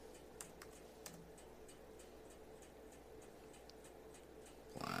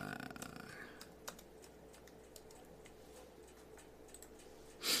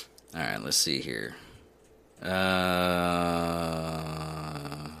 All right, let's see here.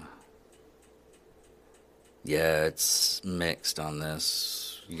 Yeah, it's mixed on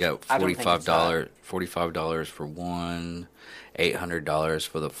this. You got $45 for one, $800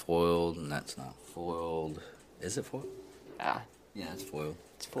 for the foiled, and that's not foiled. Is it foiled? Yeah. Yeah, it's foiled.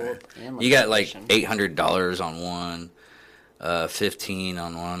 It's foiled. You got like $800 on one, $15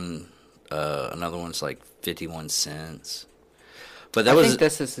 on one. Another one's like 51 cents. But I think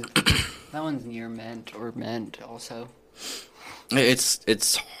this is that one's near mint or mint also.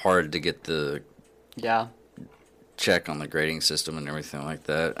 It's hard to get the check on the grading system and everything like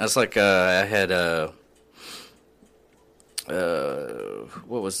that. That's like I had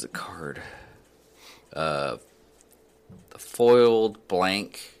what was the card? The foiled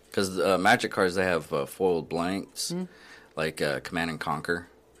blank, because Magic cards, they have foiled blanks, like Command and Conquer,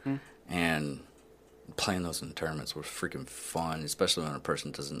 and playing those in tournaments was freaking fun, especially when a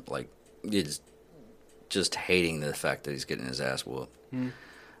person doesn't like, is just hating the fact that he's getting his ass whooped.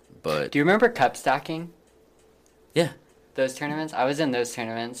 But do you remember cup stacking? Yeah. Those tournaments? I was in those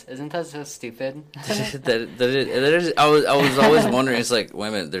tournaments. Isn't that so stupid? I was always wondering. It's like, wait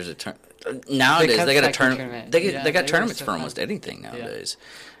a minute. There's a nowadays they got a tournament. They got tournaments for almost anything nowadays.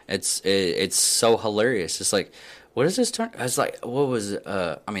 Yeah. It's so hilarious. It's like, what is this tournament? It's like, what was it?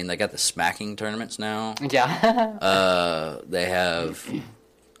 I mean, they got the smacking tournaments now. Yeah. They have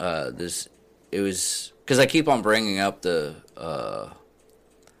this. It was because I keep on bringing up the.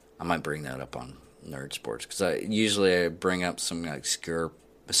 I might bring that up on Nerd Sports, because I bring up some obscure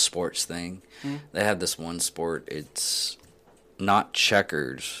sports thing. They have this one sport. It's not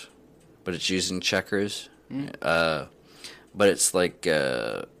checkers, but it's using checkers. But it's like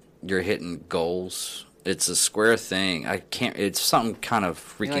you're hitting goals. It's a square thing. I can't. It's some kind of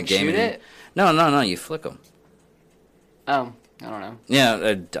freaking game. Shoot it? No. You flick them. Oh, I don't know.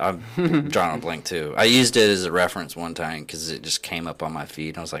 Yeah, I'm drawing a blank too. I used it as a reference one time because it just came up on my feed,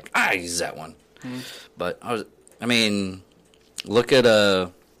 and I was like, I use that one. But I mean, look at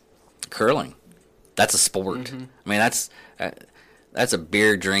curling. That's a sport. I mean, that's a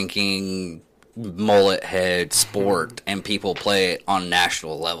beer drinking, mullet head sport, and people play it on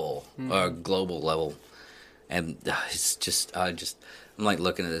national level, global level, and it's just I'm like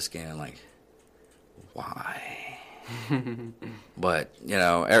looking at this game and like, why? But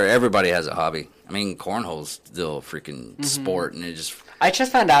everybody has a hobby. I mean, cornhole's still a freaking sport, and I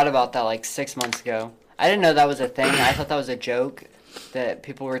just found out about that like 6 months ago. I didn't know that was a thing. I thought that was a joke that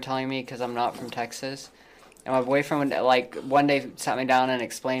people were telling me because I'm not from Texas. And my boyfriend one day sat me down and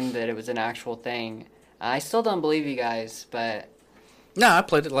explained that it was an actual thing. I still don't believe you guys, but no, I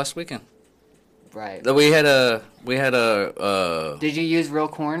played it last weekend. Right. We had a. Did you use real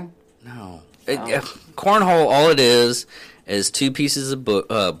corn? No. Cornhole, all it is two pieces of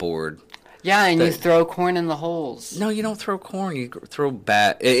board. Yeah, and you throw corn in the holes. No, you don't throw corn. You throw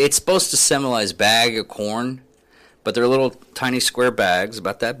bag. It's supposed to symbolize bag of corn, but they're little tiny square bags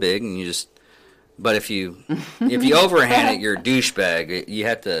about that big, and you just. But if you overhand it, you're a douchebag. You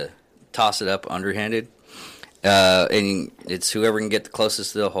have to toss it up underhanded, and it's whoever can get the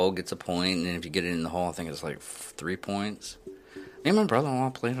closest to the hole gets a point. And if you get it in the hole, I think it's like 3 points. Me and my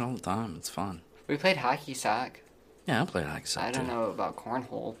brother-in-law play it all the time. It's fun. We played hacky sack. Yeah, I play hacky sack. I don't know about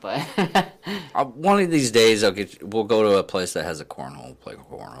cornhole, but one of these days we'll go to a place that has a cornhole. Play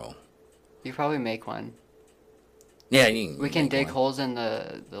cornhole. You probably make one. Yeah, we can dig holes in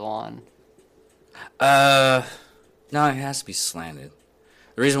the lawn. No, it has to be slanted.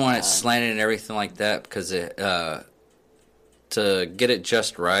 The reason why it's slanted and everything like that because to get it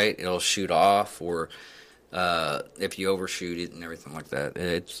just right, it'll shoot off, or if you overshoot it and everything like that,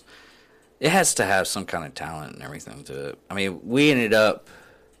 it has to have some kind of talent and everything to it. I mean, we ended up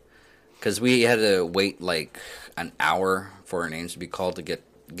because we had to wait like an hour for our names to be called to get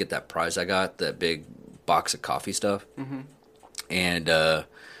that prize I got, that big box of coffee stuff, and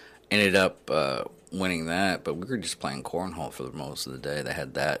ended up winning that. But we were just playing cornhole for the most of the day. They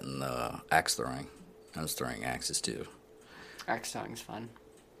had that and axe throwing. I was throwing axes too. Axe throwing's fun.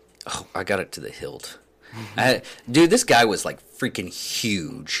 Oh, I got it to the hilt. Dude, this guy was like freaking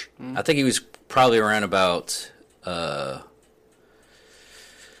huge. I think he was probably around about, I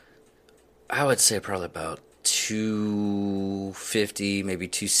would say probably about 250, maybe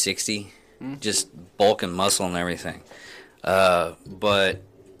 260. Just bulk and muscle and everything. But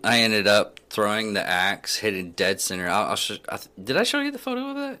I ended up throwing the axe, hitting dead center. Did I show you the photo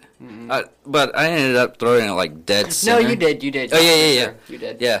of that? But I ended up throwing it like dead center. No, you did. Oh, yeah. Sure. You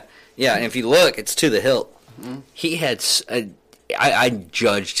did. Yeah. Yeah, and if you look, it's to the hilt. He had... I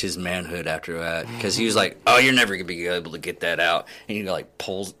judged his manhood after that, because he was like, oh, you're never going to be able to get that out. And he like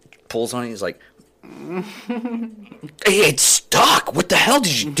pulls on it. He's like... Hey, it's stuck. What the hell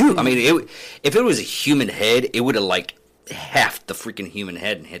did you do? I mean, if it was a human head, it would have like half the freaking human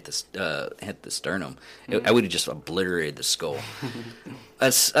head and hit the sternum. I would have just obliterated the skull.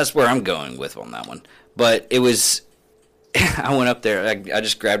 That's where I'm going with on that one. But it was... I went up there. I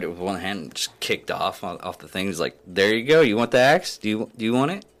just grabbed it with one hand and just kicked off the thing. He's like, "There you go. You want the axe? Do you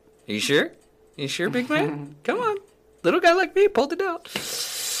want it? Are you sure? You sure, big man? Come on, little guy like me pulled it out."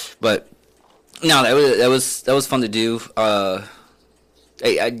 But no, that was fun to do. I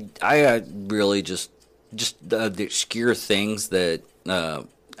really just the obscure things that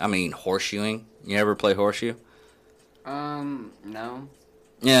I mean, horseshoeing. You ever play horseshoe? No.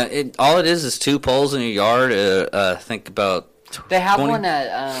 Yeah, all it is 2 poles in your yard. Think about. They have 20? One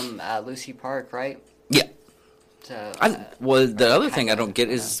at Lucy Park, right? Yeah. So, the other thing I don't get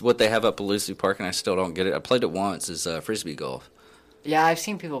is what they have up at Lucy Park, and I still don't get it. I played it once. Is frisbee golf. Yeah, I've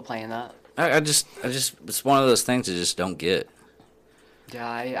seen people playing that. I just it's one of those things I just don't get. Yeah,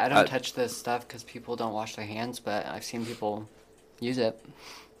 I don't touch this stuff because people don't wash their hands, but I've seen people use it.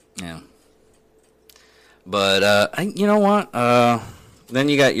 Yeah. But you know what? Then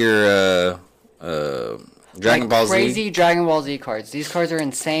you got your Dragon Ball Z. Crazy Dragon Ball Z cards. These cards are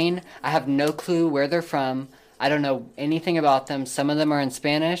insane. I have no clue where they're from. I don't know anything about them. Some of them are in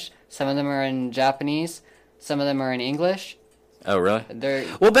Spanish. Some of them are in Japanese. Some of them are in English. Oh, really? They're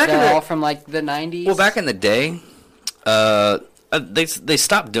all from like the 90s. Well, back in the day, they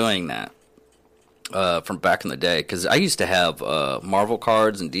stopped doing that. From back in the day, because I used to have Marvel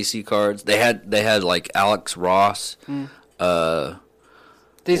cards and DC cards. They had like Alex Ross.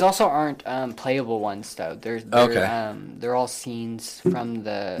 These also aren't playable ones though. They're all scenes from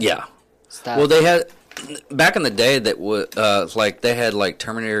the stuff. Well, they had back in the day that was like they had like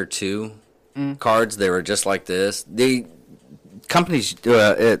Terminator 2 cards. They were just like this. Companies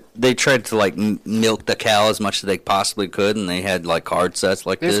they tried to like milk the cow as much as they possibly could, and they had like card sets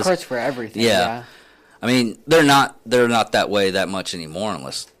like this. There's cards for everything. Yeah. I mean, they're not that way that much anymore,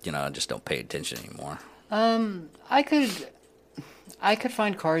 unless I just don't pay attention anymore. I could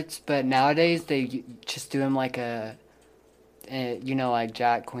find cards, but nowadays they just do them like like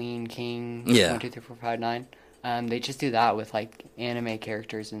Jack, Queen, King, 1, 2, 3, 4, 5, 9. They just do that with like anime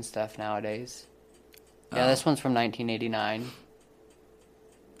characters and stuff nowadays. Yeah, this one's from 1989.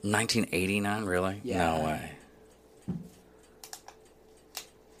 1989, really? Yeah. No way.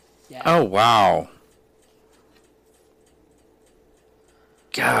 Yeah. Oh wow.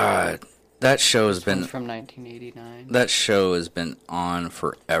 God, that show has been from 1989. That show has been on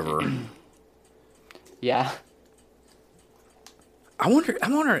forever. Yeah. I'm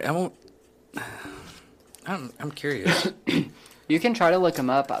curious. You can try to look them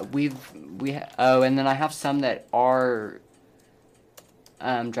up. And then I have some that are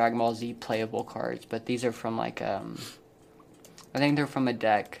Dragon Ball Z playable cards, but these are from like I think they're from a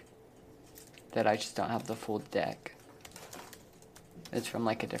deck that I just don't have the full deck. It's from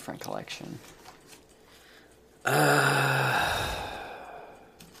like a different collection.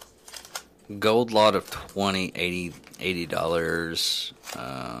 Gold lot of $80.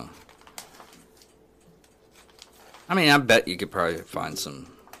 I mean, I bet you could probably find some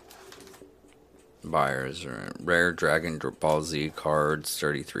buyers. Or rare Dragon Ball Z cards,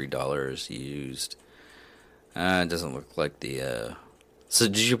 $33 used. It doesn't look like the. So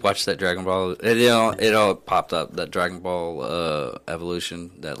did you watch that Dragon Ball? It all popped up, that Dragon Ball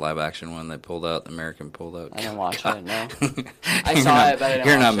Evolution, that live action one they pulled out. The American pulled out. I didn't watch it. No, I saw it, but I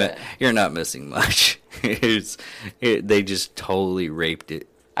didn't watch it. You're not missing much. They just totally raped it.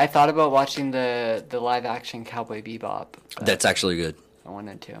 I thought about watching the live action Cowboy Bebop. That's actually good. I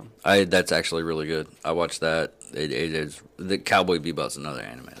wanted to. That's actually really good. I watched that. It is the Cowboy Bebop's another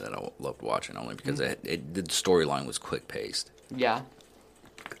anime that I loved watching only because the storyline was quick paced. Yeah.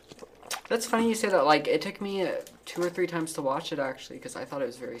 That's funny you say that. Like, it took me 2 or 3 times to watch it, actually, because I thought it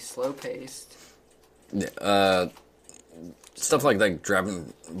was very slow-paced. Stuff like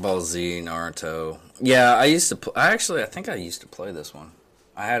Dragon Ball Z, Naruto. Yeah, I think I used to play this one.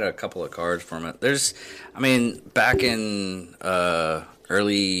 I had a couple of cards from it. Back in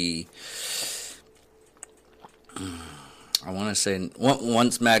early... I want to say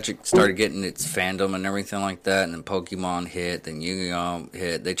once Magic started getting its fandom and everything like that, and then Pokemon hit, then Yu-Gi-Oh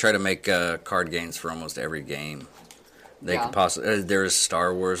hit. They try to make card games for almost every game they could possibly. There was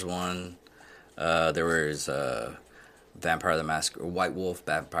Star Wars one. There was Vampire the Masquerade, White Wolf,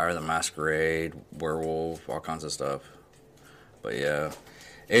 Vampire the Masquerade, Werewolf, all kinds of stuff. But yeah,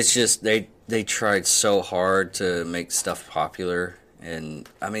 it's just they tried so hard to make stuff popular, and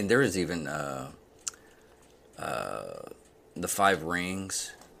I mean there was even. The 5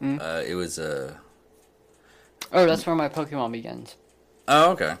 Rings. It was a. Oh, that's where my Pokemon begins.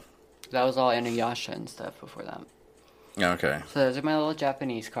 Oh, okay. That was all Inuyasha and stuff before that. Yeah, okay. So those are my little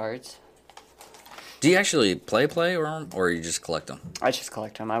Japanese cards. Do you actually play or you just collect them? I just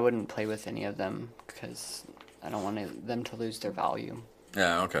collect them. I wouldn't play with any of them because I don't want them to lose their value.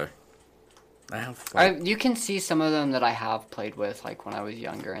 Yeah, okay. You can see some of them that I have played with, like when I was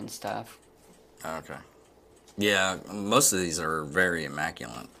younger and stuff. Okay. Yeah, most of these are very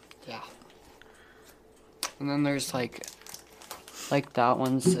immaculate. Yeah. And then there's like that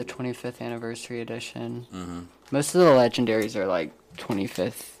one's the 25th anniversary edition. Mm-hmm. Most of the legendaries are like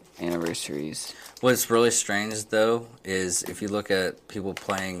 25th anniversaries. What's really strange though is if you look at people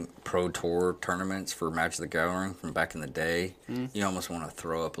playing Pro Tour tournaments for Magic the Gathering from back in the day, you almost want to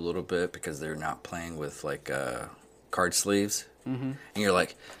throw up a little bit because they're not playing with like card sleeves, and you're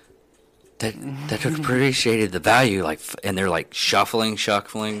like. That appreciated the value, like, and they're like shuffling.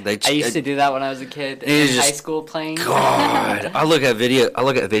 I used to do that when I was a kid in high school playing. God, I look at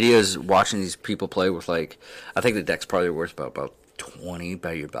videos watching these people play with like, I think the deck's probably worth about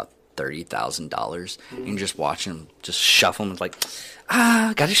 $30,000, and just watching them just shuffle them. It's like,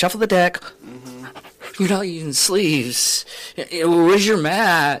 got to shuffle the deck. Mm-hmm. You're not using sleeves. Where's your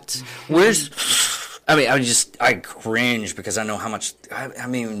mat? Where's? I cringe because I know how much.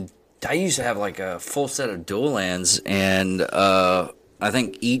 I used to have like a full set of dual lands, and I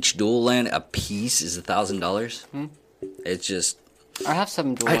think each dual land a piece is $1,000. It's just I have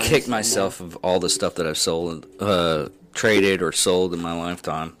some dual I kicked myself of all the stuff that I've sold, traded or sold in my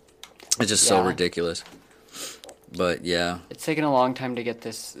lifetime. It's just so ridiculous. But yeah, it's taken a long time to get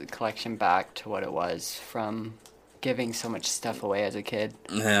this collection back to what it was from giving so much stuff away as a kid.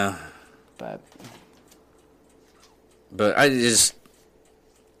 Yeah, but I just.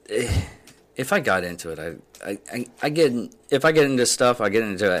 If I got into it, if I get into stuff, I get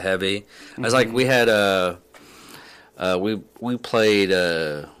into it heavy. I was like, we had we played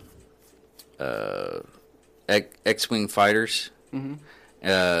X-Wing fighters, and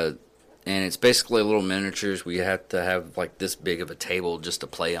it's basically little miniatures. We have to have like this big of a table just to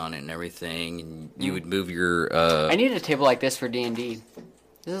play on it and everything, and you would move your. I need a table like this for D&D.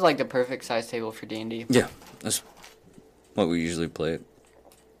 This is like the perfect size table for D&D. Yeah, that's what we usually play it.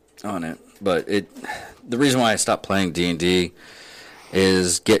 On it, but the reason why I stopped playing D&D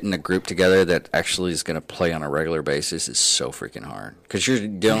is getting a group together that actually is going to play on a regular basis is so freaking hard because you're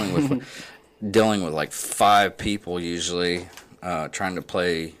dealing with like 5 people usually trying to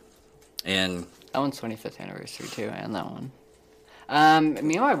play in that one's 25th anniversary too, and that one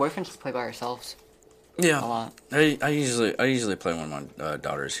me and my boyfriend just play by ourselves a lot. I usually play when my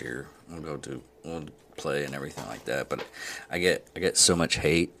daughter's here. We'll play and everything like that, but I get so much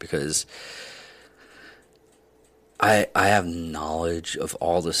hate because I have knowledge of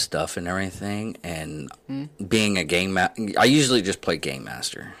all the stuff and everything, and being a game I usually just play game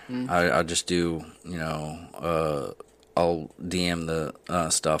master. I'll just do, I'll DM the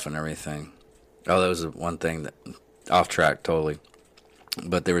stuff and everything. Oh, that was one thing that off track totally.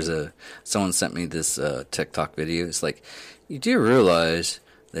 But there was someone sent me this TikTok video. It's like, you do realize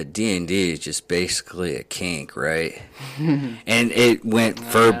that D&D is just basically a kink, right? And it went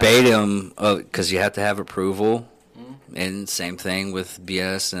verbatim because you have to have approval. And same thing with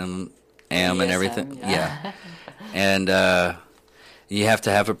BSM and everything. Yeah. And you have to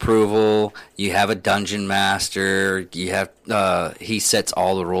have approval. You have a dungeon master. You have he sets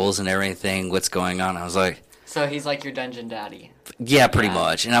all the rules and everything. What's going on? I was like, so he's like your dungeon daddy. Yeah, pretty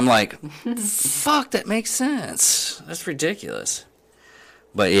much. And I'm like, fuck, that makes sense. That's ridiculous.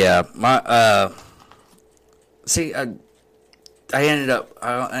 But yeah, my see, I ended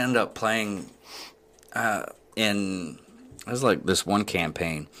up playing in, it was like this one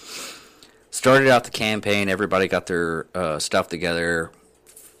campaign. Started out the campaign, everybody got their stuff together.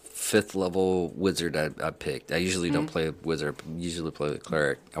 5th level wizard I picked. I usually don't play a wizard. I usually play the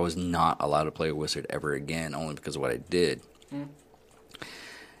cleric. I was not allowed to play a wizard ever again, only because of what I did.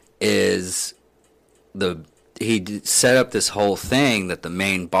 He set up this whole thing that the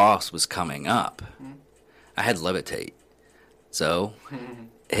main boss was coming up. I had levitate. So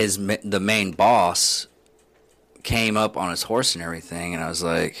the main boss came up on his horse and everything, and I was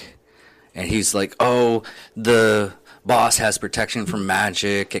like, and he's like, oh, the boss has protection from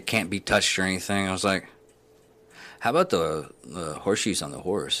magic, it can't be touched or anything. I was like, how about the horseshoes on the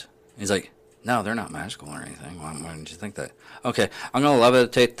horse? He's like, no, they're not magical or anything. Why didn't you think that? Okay, I'm going to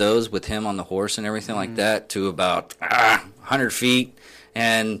levitate those with him on the horse and everything like that to about 100 feet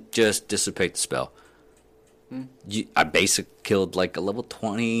and just dissipate the spell. I basically killed like a level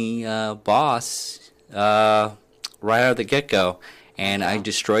 20 boss right out of the get-go, and I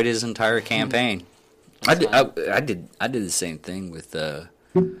destroyed his entire campaign. I did the same thing with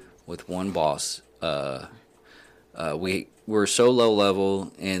one boss. We were so low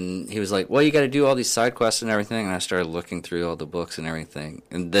level, and he was like, well, you got to do all these side quests and everything, and I started looking through all the books and everything,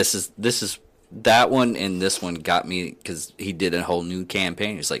 and this is that one and this one got me because he did a whole new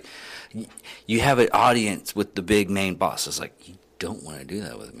campaign. It's like, you have an audience with the big main boss. It's like, you don't want to do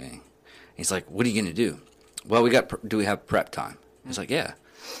that with me. And he's like, what are you going to do? Well, do we have prep time? He's like, yeah.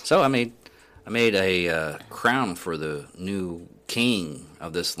 So I made a crown for the new king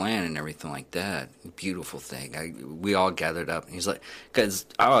of this land and everything like that. Beautiful thing. We all gathered up. And he's like, because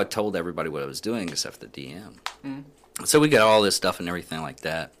I told everybody what I was doing except the DM. So we got all this stuff and everything like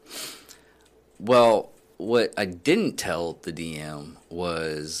that. Well, what I didn't tell the DM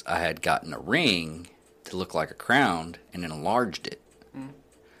was I had gotten a ring to look like a crown and then enlarged it.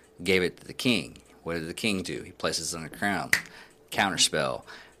 Gave it to the king. What did the king do? He places it on a crown. Counterspell.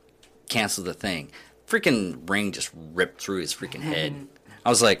 Cancel the thing. Freaking ring just ripped through his freaking head. I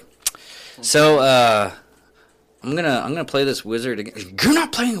was like, so I'm gonna play this wizard again. You're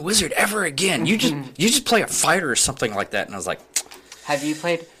not playing a wizard ever again. You just play a fighter or something like that. And I was like, have you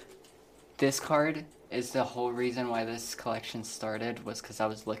played this card? Is the whole reason why this collection started was because I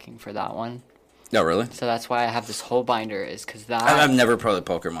was looking for that one. Oh, really? So that's why I have this whole binder, is because that... I've never played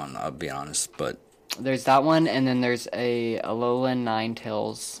Pokemon, I'll be honest, but... There's that one, and then there's a Alolan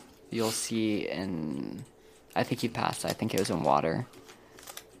Ninetales you'll see in... I think you passed. I think it was in water.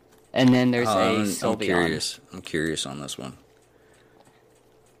 And then there's a Sylveon. I'm curious on this one.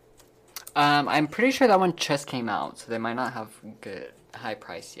 I'm pretty sure that one just came out, so they might not have good high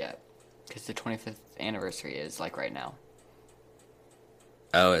price yet. Because the 25th anniversary is, like, right now.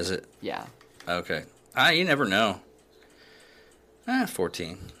 Oh, is it? Yeah. Okay. You never know.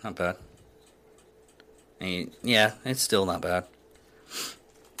 14. Not bad. Yeah, it's still not bad.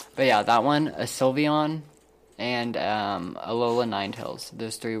 But yeah, that one, a Sylveon, and Alola Ninetales.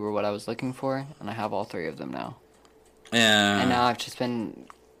 Those three were what I was looking for, and I have all three of them now. Yeah. And now I've just been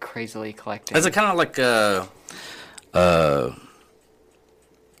crazily collecting. Is it kind of like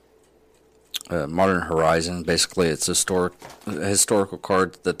Modern Horizon? Basically, it's historical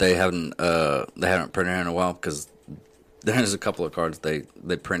cards that they haven't printed in a while, because there's a couple of cards they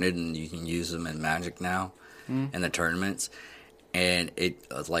printed and you can use them in Magic now in the tournaments. And it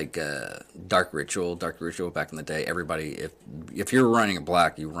was like Dark Ritual back in the day. Everybody, if you're running a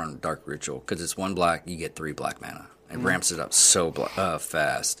black, you run Dark Ritual, because it's one black, you get 3 black mana. It ramps it up so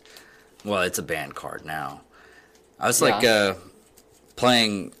fast. Well, it's a banned card now. I was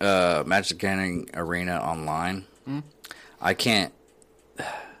playing Magic Gathering Arena online. I can't.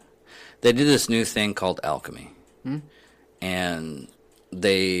 They did this new thing called Alchemy, and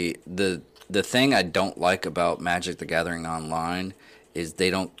the the thing I don't like about Magic the Gathering Online is they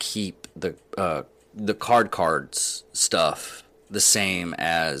don't keep the cards stuff the same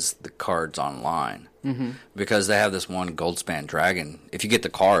as the cards online. Mm-hmm. Because they have this one Goldspan Dragon. If you get the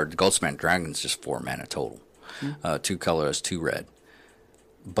card, Goldspan Dragon's just 4 mana total. Mm-hmm. 2 colors, 2 red.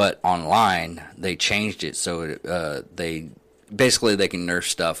 But online, they changed it so they can nerf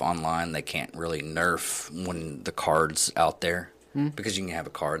stuff online. They can't really nerf when the card's out there. Because you can have a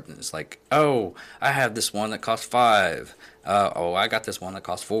card and it's like, oh, I have this one that costs 5. I got this one that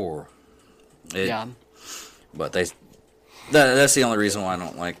costs 4. Yeah. But that's the only reason why I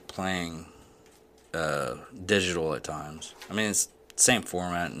don't like playing digital at times. I mean, it's the same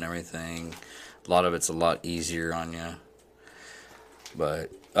format and everything. A lot of it's a lot easier on you.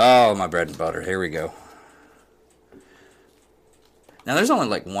 But, my bread and butter. Here we go. Now, there's only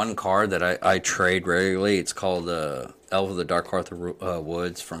like one card that I trade regularly. It's called Elf of the Dark Arthur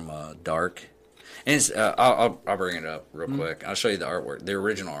Woods from Dark. And it's, I'll bring it up real quick. I'll show you the artwork, the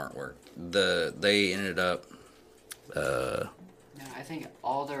original artwork. They ended up. Yeah, I think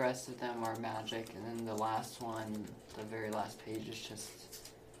all the rest of them are Magic, and then the last one, the very last page, is just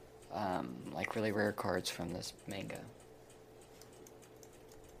like really rare cards from this manga.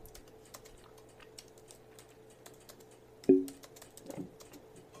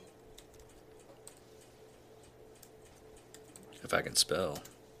 If I can spell.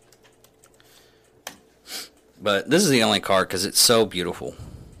 But this is the only card because it's so beautiful.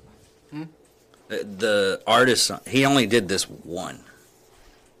 The artist, he only did this one.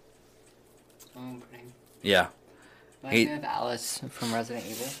 Oh, pretty. Yeah. Reminds me of Alice from Resident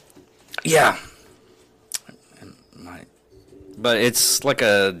Evil. Yeah. But it's like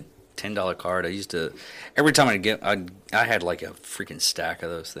a $10 card. I used to, every time I had like a freaking stack of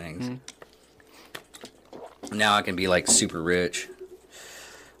those things. Now I can be like super rich.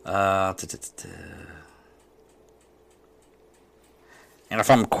 And if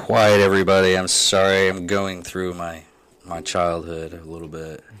I'm quiet, everybody, I'm sorry. I'm going through my childhood a little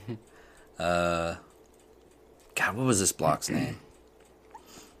bit. God, what was this block's name?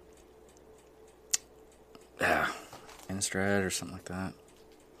 Yeah, Innistrad or something like that.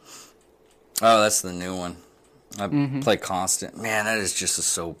 Oh, that's the new one. I play Constant. Man, that is just a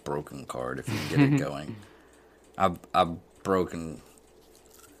so broken card if you can get it going.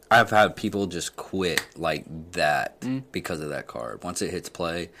 I've had people just quit like that because of that card. Once it hits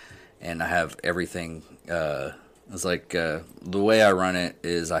play, and I have everything. It's like the way I run it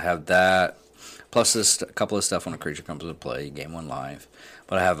is I have that plus a couple of stuff when a creature comes into play, gain 1 life.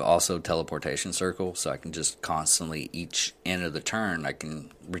 But I have also teleportation circle, so I can just constantly each end of the turn I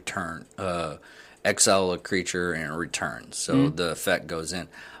can return, exile a creature and return. So the effect goes in.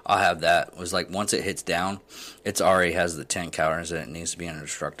 I'll have that. It was like once it hits down, it's already has the 10 counters and it needs to be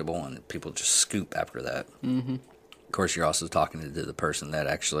indestructible, and people just scoop after that. Mm-hmm. Of course, you're also talking to the person that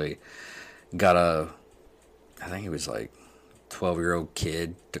actually got I think he was like 12-year-old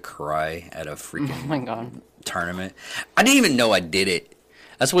kid to cry at a freaking oh my God. tournament. I didn't even know I did it.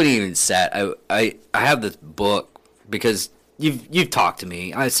 That's what he even said. I have this book because you've talked to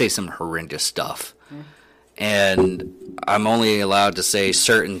me. I say some horrendous stuff. And I'm only allowed to say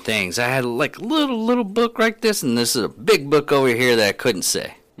certain things. I had like a little book like this, and this is a big book over here that I couldn't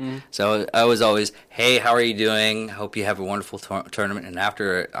say. So I was always, hey, how are you doing? Hope you have a wonderful tournament. And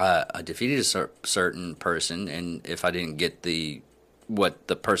after I defeated a certain person, and if I didn't get what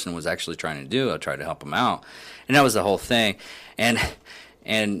the person was actually trying to do, I tried to help them out. And that was the whole thing. And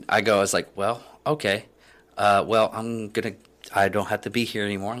I was like, well, okay. I don't have to be here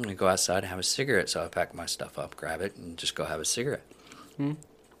anymore. I'm going to go outside and have a cigarette. So I pack my stuff up, grab it, and just go have a cigarette.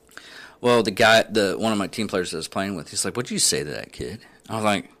 Well, one of my team players that I was playing with, he's like, what'd you say to that kid? I was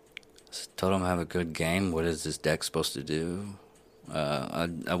like, told him to have a good game. What is this deck supposed to do?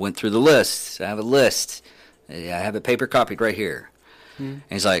 I went through the list. I have a list. I have it paper copied right here. And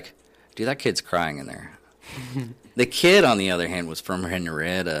he's like, dude, that kid's crying in there. The kid, on the other hand, was from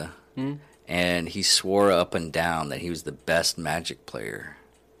Henrietta. And he swore up and down that he was the best Magic player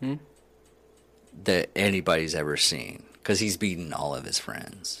that anybody's ever seen. Because he's beaten all of his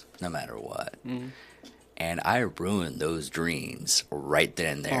friends, no matter what. And I ruined those dreams right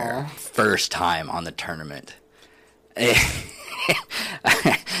then and there. First time on the tournament.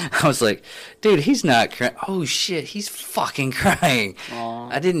 I was like, dude, he's not crying. Oh, shit, he's fucking crying.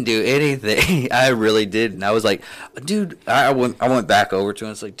 I didn't do anything. I really didn't. I was like, dude, I went back over to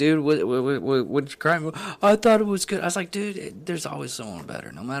him. It's like, dude, what you crying? I thought it was good. I was like, dude, there's always someone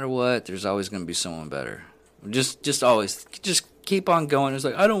better. No matter what, there's always going to be someone better. Just always just keep on going. It's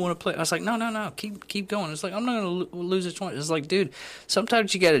like, I don't want to play. I was like, no, keep going. It's like, I'm not going to lose this one. It's like, dude,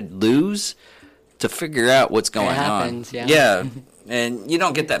 sometimes you got to lose to figure out what's going happens, on. yeah. Yeah. And you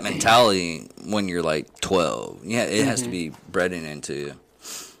don't get that mentality when you're like 12. Yeah, it has to be bred into you.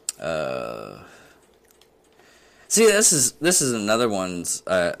 See, this is another one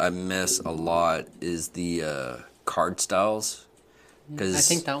I miss a lot is the card styles. Cause, I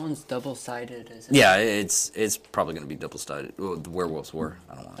think that one's double-sided, isn't it? Yeah, it's probably going to be double-sided. Well, the Werewolves were.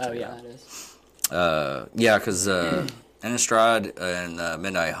 I don't want to. Oh yeah, it is. Yeah, because Innistrad and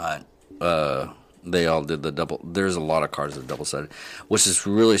Midnight Hunt, they all did the double. There's a lot of cards that are double-sided, which is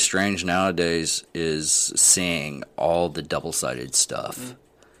really strange nowadays. Is seeing all the double-sided stuff.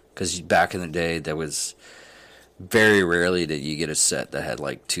 Because back in the day, there was very rarely did you get a set that had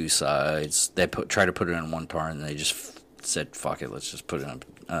like two sides. They try to put it on one part, and they just said, "Fuck it, let's just put it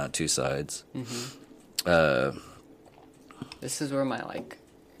on two sides." This is where my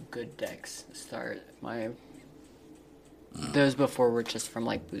good decks start. Those before were just from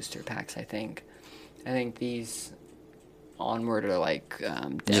booster packs. I think these onward are decks.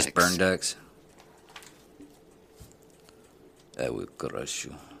 Just burn decks. I will crush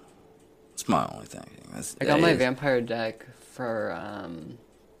you. It's my only thing. I got my vampire deck for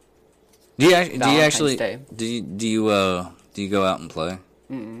Do you actually Day. do you go out and play?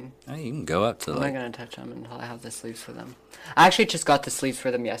 Mm-mm. Oh, you can go out to I'm not gonna touch them until I have the sleeves for them. I actually just got the sleeves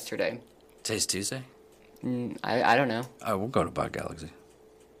for them yesterday. Today's Tuesday. I don't know. Oh, we'll go to Bot Galaxy.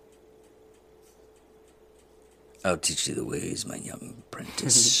 I'll teach you the ways, my young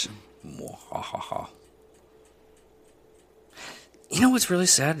apprentice. Mwahaha. You know what's really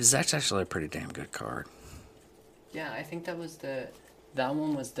sad is that's actually a pretty damn good card. Yeah, I think that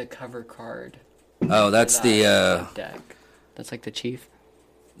one was the cover card. Oh, that's the deck. That's the chief.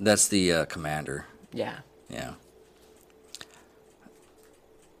 That's the commander. Yeah. Yeah.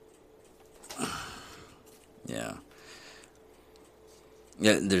 Yeah.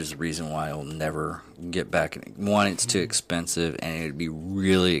 Yeah, there's a reason why I'll never get back. One, it's too expensive, and it'd be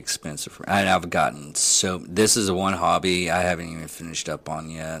really expensive. I've gotten this is the one hobby I haven't even finished up on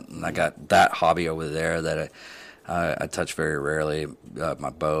yet, and I got that hobby over there that I touch very rarely,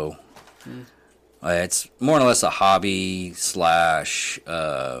 my bow. It's more or less a hobby /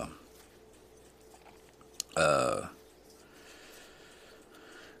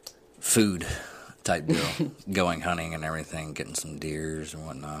 food type deal. Going hunting and everything, getting some deers and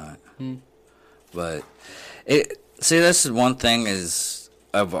whatnot. But this is one thing is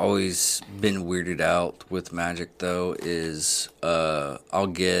I've always been weirded out with Magic though is I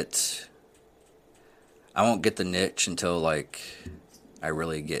won't get the niche until I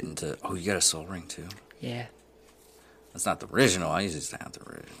really get into. Oh, you got a Soul Ring too? Yeah. That's not the original. I usually just have the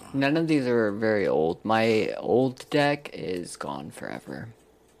original. None of these are very old. My old deck is gone forever.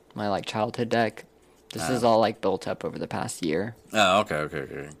 My childhood deck. This is all built up over the past year. Oh, okay.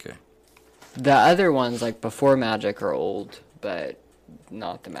 The other ones before Magic are old, but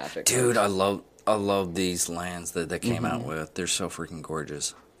not the Magic. Dude, I love these lands that they came out with. They're so freaking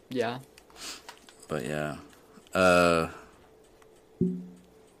gorgeous. Yeah. But yeah.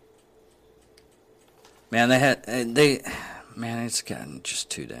 Man, it's gotten just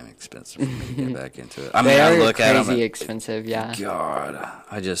too damn expensive for me to get back into it. I mean, I look at them. Crazy expensive, yeah. God,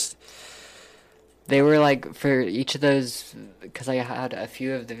 They were for each of those, because I had a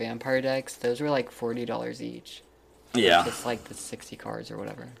few of the vampire decks. Those were $40 each. Yeah. Just the 60 cards or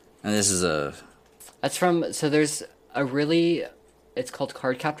whatever. And this is That's from. So there's it's called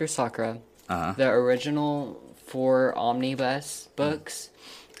Cardcaptor Sakura. The original 4 omnibus books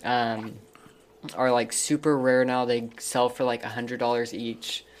are super rare now. They sell for $100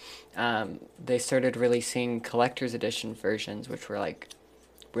 each. They started releasing collector's edition versions, which were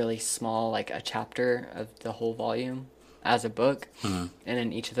really small, a chapter of the whole volume as a book. And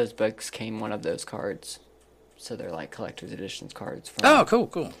in each of those books came one of those cards. So they're collector's editions cards. Oh,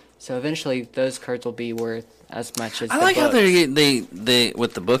 cool. So eventually those cards will be worth as much as I like how they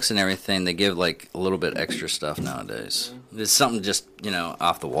with the books and everything, they give a little bit extra stuff nowadays. There's something just,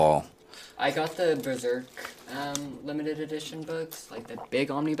 off the wall. I got the Berserk limited edition books, the big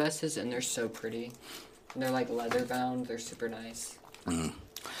omnibuses, and they're so pretty. And they're leather bound. They're super nice.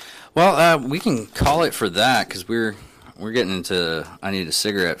 Well, we can call it for that because we're getting into I need a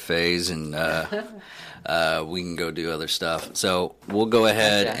cigarette phase, and we can go do other stuff. So we'll go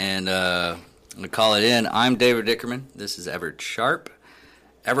ahead and call it in. I'm David Dickerman. This is Everett Sharp.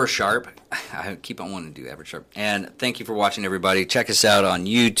 I keep on wanting to do Everett Sharp. And thank you for watching, everybody. Check us out on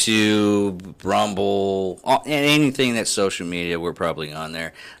YouTube, Rumble, anything that's social media. We're probably on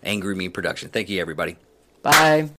there. Angry Me Production. Thank you, everybody. Bye.